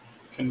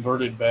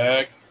 Converted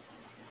back.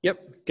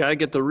 Yep. Got to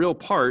get the real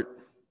part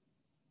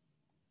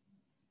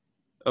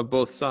of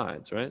both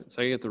sides, right?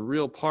 So I get the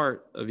real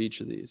part of each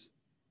of these.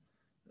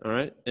 All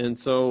right. And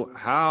so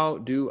how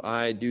do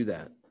I do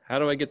that? How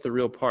do I get the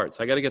real parts?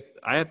 I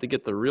have to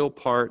get the real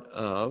part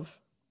of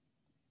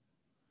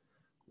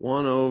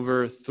 1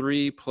 over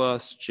 3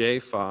 plus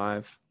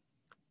j5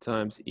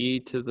 times e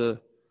to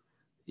the,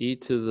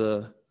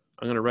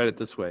 I'm going to write it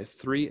this way,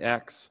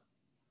 3x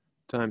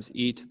times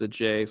e to the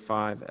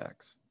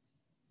j5x.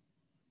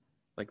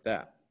 Like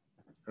that.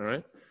 All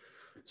right.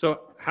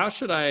 So how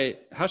should I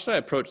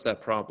approach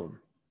that problem?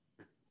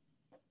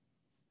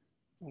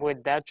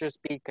 Would that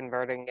just be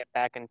converting it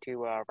back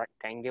into a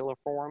rectangular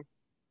form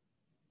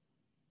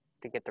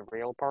to get the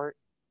real part?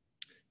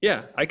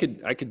 Yeah, I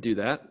could do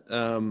that.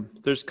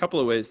 There's a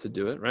couple of ways to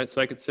do it, right? So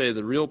I could say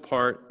the real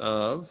part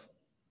of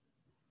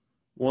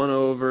 1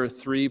 over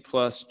 3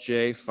 plus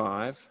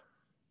j5,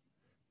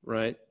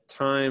 right,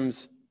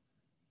 times,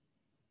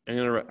 I'm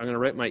gonna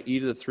write my e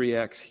to the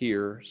 3x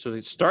here. So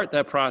to start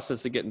that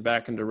process of getting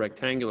back into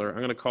rectangular,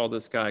 I'm gonna call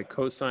this guy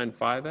cosine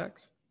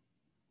 5x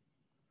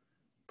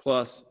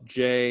plus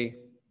j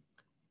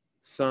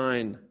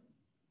sine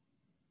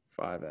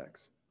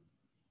 5x,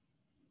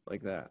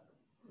 like that.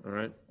 All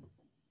right.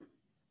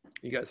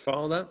 You guys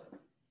follow that?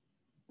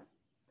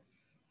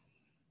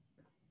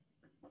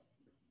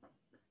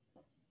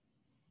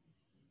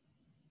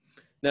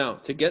 Now,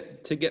 to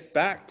get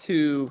back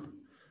to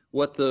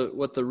what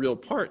the real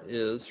part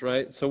is,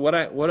 right? So what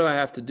do I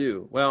have to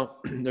do? Well,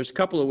 there's a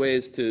couple of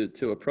ways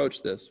to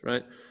approach this,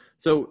 right?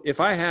 So if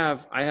I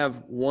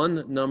have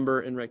one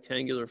number in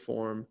rectangular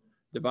form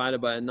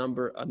divided by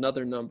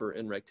another number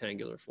in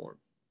rectangular form,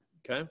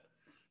 okay?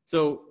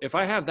 So if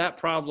I have that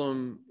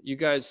problem, you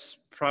guys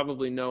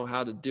probably know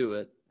how to do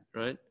it,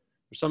 right?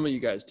 Or some of you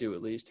guys do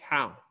at least.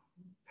 How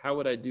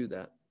would I do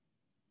that?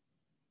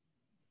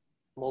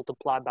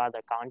 Multiply by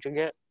the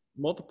conjugate?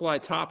 Multiply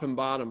top and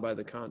bottom by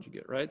the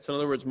conjugate, right? So in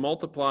other words,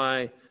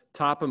 multiply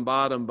top and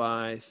bottom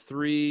by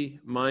 3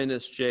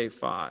 minus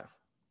j5,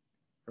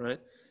 right?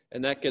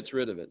 And that gets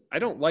rid of it. I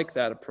don't like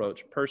that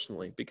approach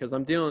personally because I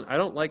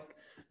don't like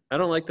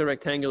the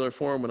rectangular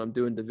form when I'm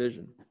doing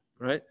division,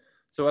 right?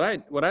 So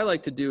what I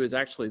like to do is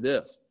actually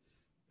this,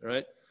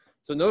 right?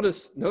 So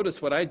notice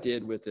what I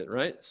did with it,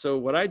 right? So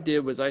what I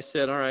did was I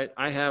said, all right,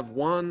 I have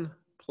 1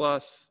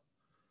 plus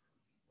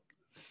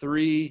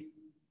 3,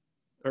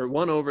 or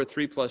 1 over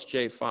 3 plus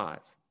j5,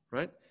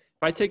 right?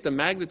 If I take the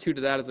magnitude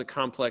of that as a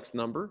complex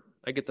number,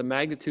 I get the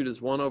magnitude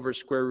as 1 over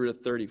square root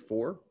of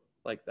 34,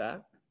 like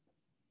that.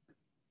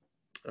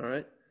 All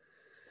right.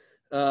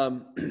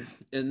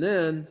 And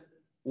then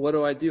what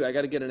do? I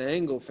got to get an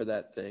angle for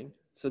that thing.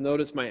 So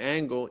notice my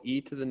angle, e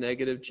to the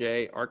negative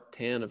j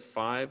arctan of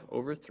 5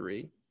 over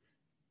 3.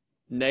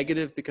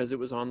 Negative because it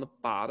was on the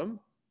bottom.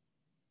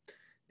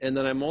 And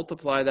then I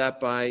multiply that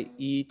by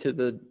e to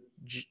the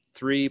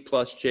 3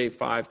 plus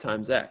j5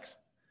 times x.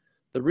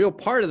 The real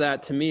part of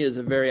that to me is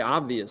a very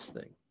obvious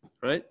thing,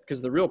 right?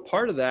 Because the real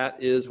part of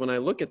that is when I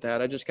look at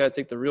that, I just got to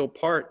take the real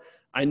part.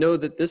 I know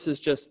that this is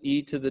just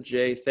e to the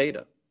j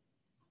theta,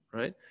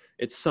 right?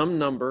 It's some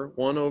number,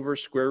 1 over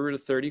square root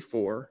of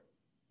 34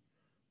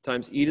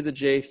 times e to the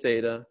j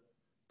theta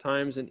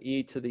times an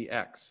e to the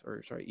x,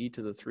 or sorry, e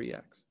to the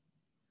 3x.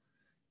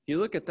 If you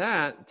look at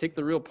that, take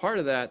the real part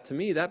of that, to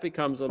me, that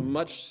becomes a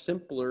much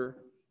simpler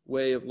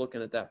way of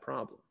looking at that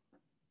problem.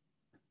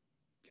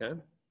 Okay.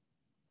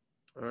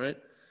 All right.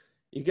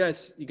 You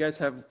guys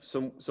have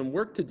some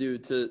work to do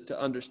to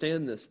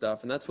understand this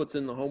stuff, and that's what's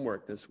in the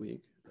homework this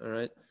week. All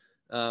right.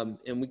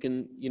 And we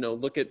can,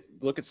 look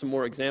at some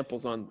more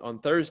examples on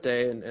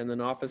Thursday and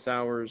then office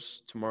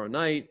hours tomorrow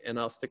night. And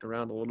I'll stick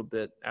around a little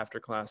bit after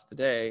class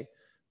today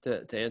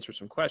to answer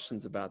some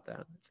questions about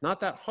that. It's not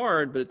that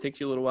hard, but it takes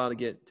you a little while to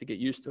get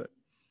used to it.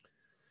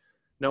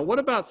 Now, what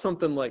about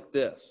something like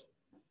this?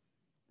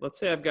 Let's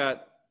say I've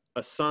got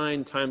a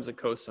sine times a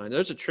cosine.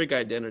 There's a trig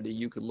identity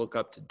you could look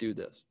up to do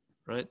this,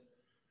 right?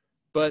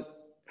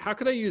 But how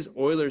could I use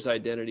Euler's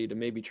identity to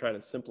maybe try to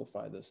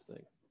simplify this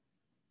thing?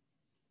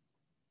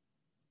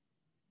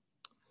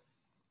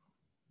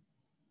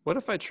 What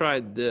if I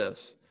tried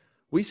this?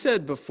 We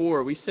said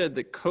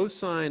that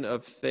cosine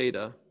of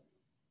theta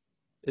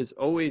is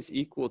always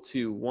equal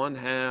to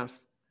 1/2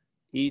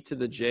 e to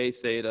the j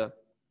theta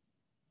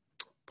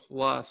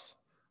plus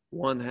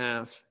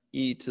 1/2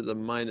 e to the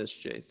minus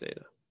j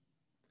theta.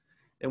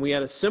 And we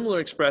had a similar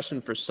expression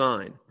for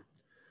sine,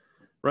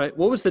 right?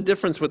 What was the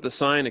difference with the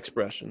sine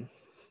expression?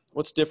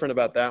 What's different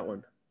about that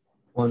one?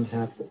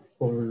 1/2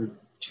 over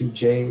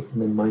 2j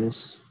and then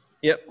minus.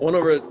 Yep, 1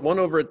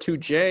 over a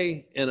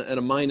 2j and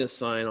a minus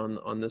sign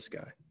on this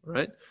guy,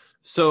 right?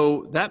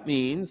 So that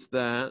means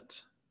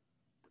that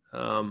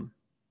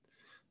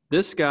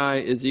this guy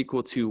is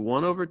equal to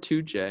 1 over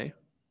 2j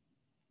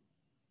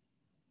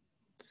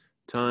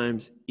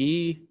times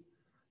e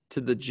to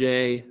the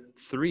j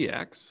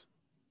 3x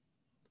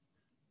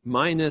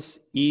minus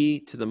e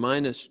to the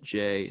minus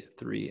j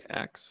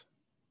 3x.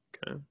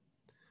 Okay.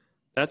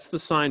 That's the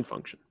sine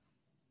function.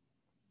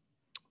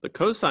 The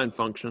cosine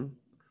function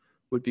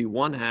would be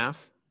 1/2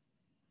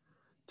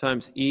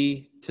 times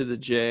e to the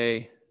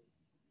j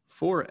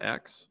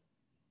 4x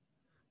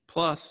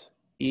plus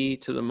e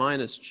to the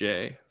minus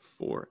j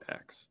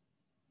 4x,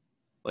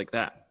 like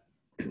that.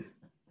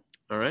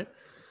 All right.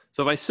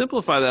 So if I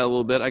simplify that a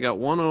little bit, I got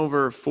 1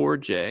 over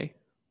 4j,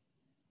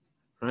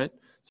 right?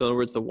 So in other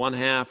words, the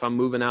 1/2, I'm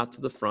moving out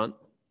to the front.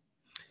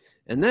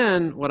 And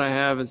then what I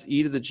have is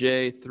e to the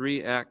j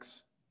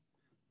 3x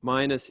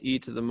minus e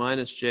to the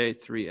minus j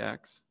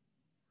 3x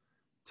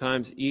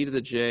times e to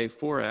the j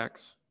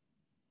 4x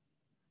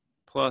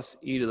plus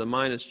e to the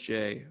minus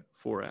j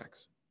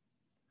 4x.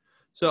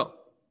 So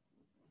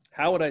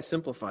how would I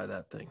simplify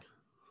that thing?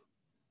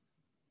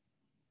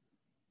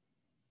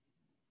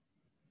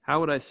 How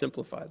would I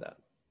simplify that?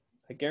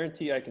 I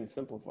guarantee I can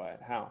simplify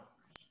it. How?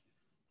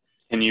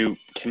 Can you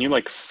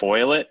like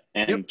foil it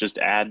and just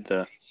add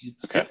the,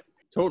 okay. Yep,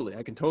 totally.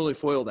 I can totally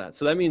foil that.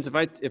 So that means if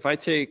I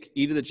take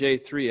e to the j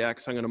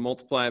 3x, I'm going to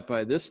multiply it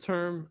by this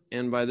term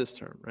and by this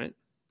term, right?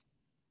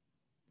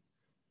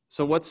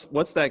 So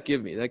what's that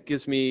give me? That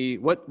gives me,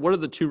 what are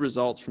the two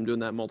results from doing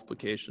that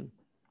multiplication?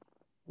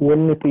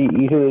 Wouldn't it be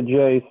e to the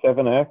j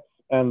 7x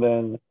and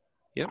then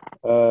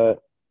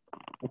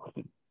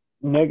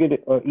negative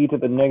e to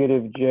the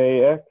negative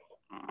jx?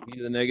 E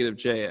to the negative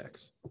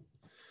jx.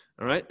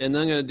 All right, and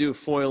then I'm going to do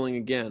foiling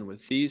again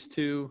with these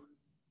two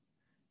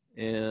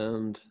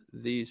and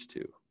these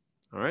two.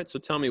 All right, so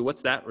tell me,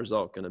 what's that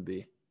result going to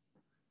be?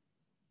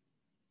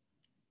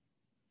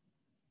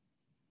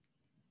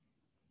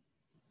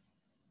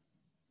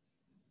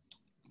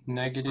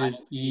 Negative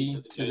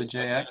e to the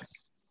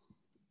jx.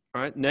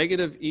 All right,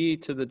 negative e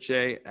to the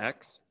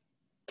jx.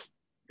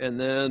 And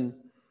then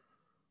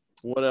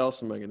what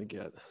else am I going to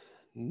get?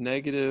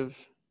 Negative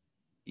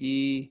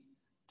e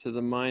to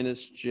the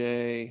minus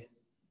j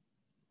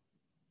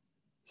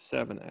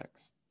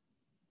 7x.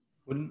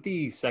 Wouldn't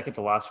the second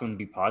to last one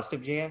be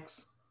positive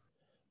jx?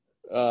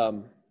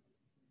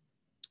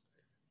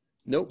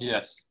 Nope.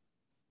 Yes.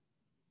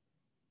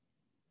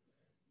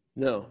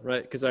 No,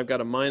 right, because I've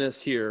got a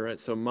minus here, right?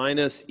 So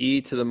minus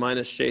e to the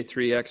minus j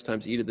 3x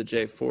times e to the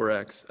j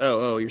 4x.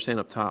 Oh, you're saying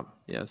up top.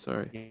 Yeah,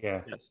 sorry.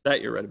 Yeah. Yes,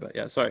 that you're right about.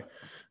 Yeah, sorry.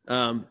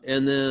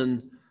 And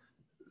then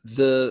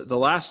the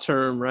last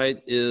term,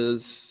 right,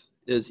 is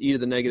e to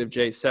the negative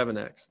j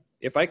 7x.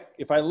 If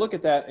I look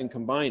at that and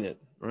combine it,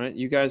 right,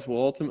 you guys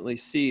will ultimately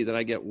see that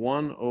I get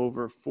 1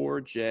 over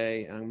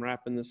 4j, and I'm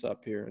wrapping this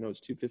up here. I know it's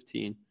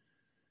 215.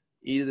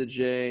 E to the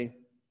j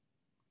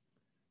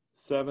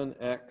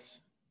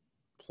 7x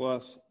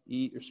plus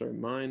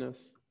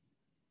minus,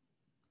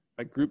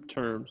 by group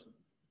terms,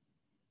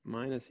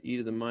 minus e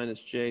to the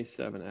minus j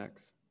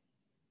 7x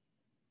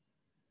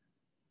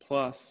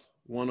plus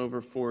 1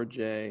 over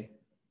 4j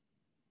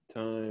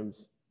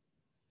times,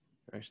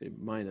 actually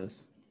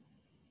minus,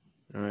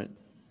 all right,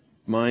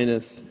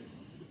 minus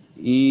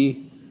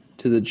e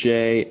to the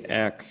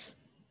jx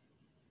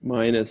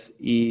minus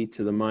e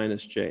to the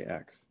minus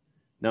jx.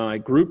 Now I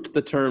grouped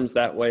the terms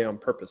that way on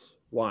purpose.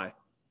 Why?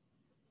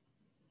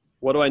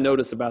 What do I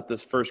notice about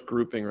this first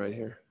grouping right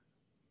here?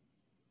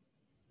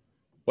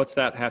 What's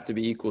that have to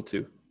be equal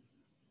to?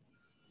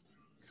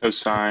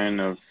 Cosine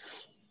of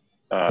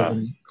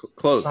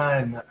close.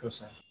 Sine, not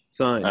cosine.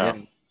 Sine,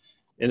 yeah.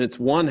 And it's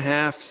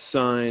 1/2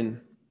 sine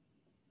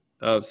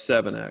of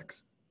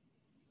 7x.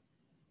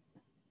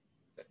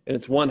 And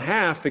it's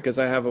 1/2 because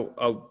I have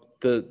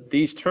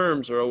these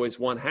terms are always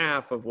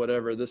 1/2 of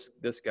whatever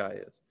this guy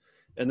is.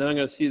 And then I'm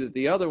going to see that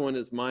the other one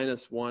is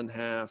minus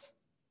 1/2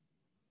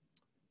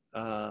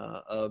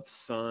 of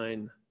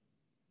sine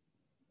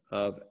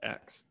of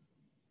x,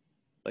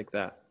 like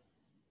that.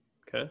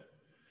 Okay.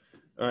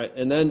 All right,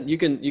 and then you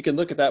can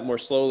look at that more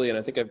slowly, and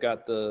I think I've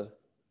got the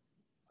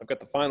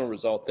final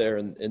result there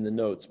in the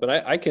notes. But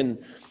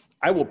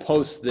I will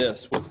post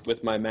this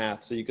with my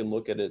math so you can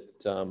look at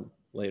it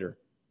later.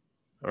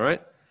 All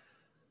right.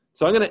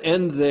 So I'm going to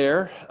end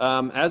there.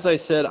 As I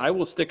said, I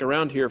will stick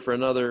around here for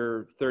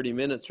another 30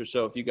 minutes or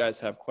so if you guys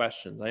have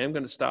questions. I am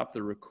going to stop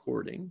the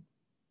recording.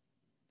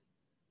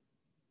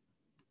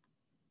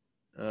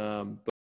 But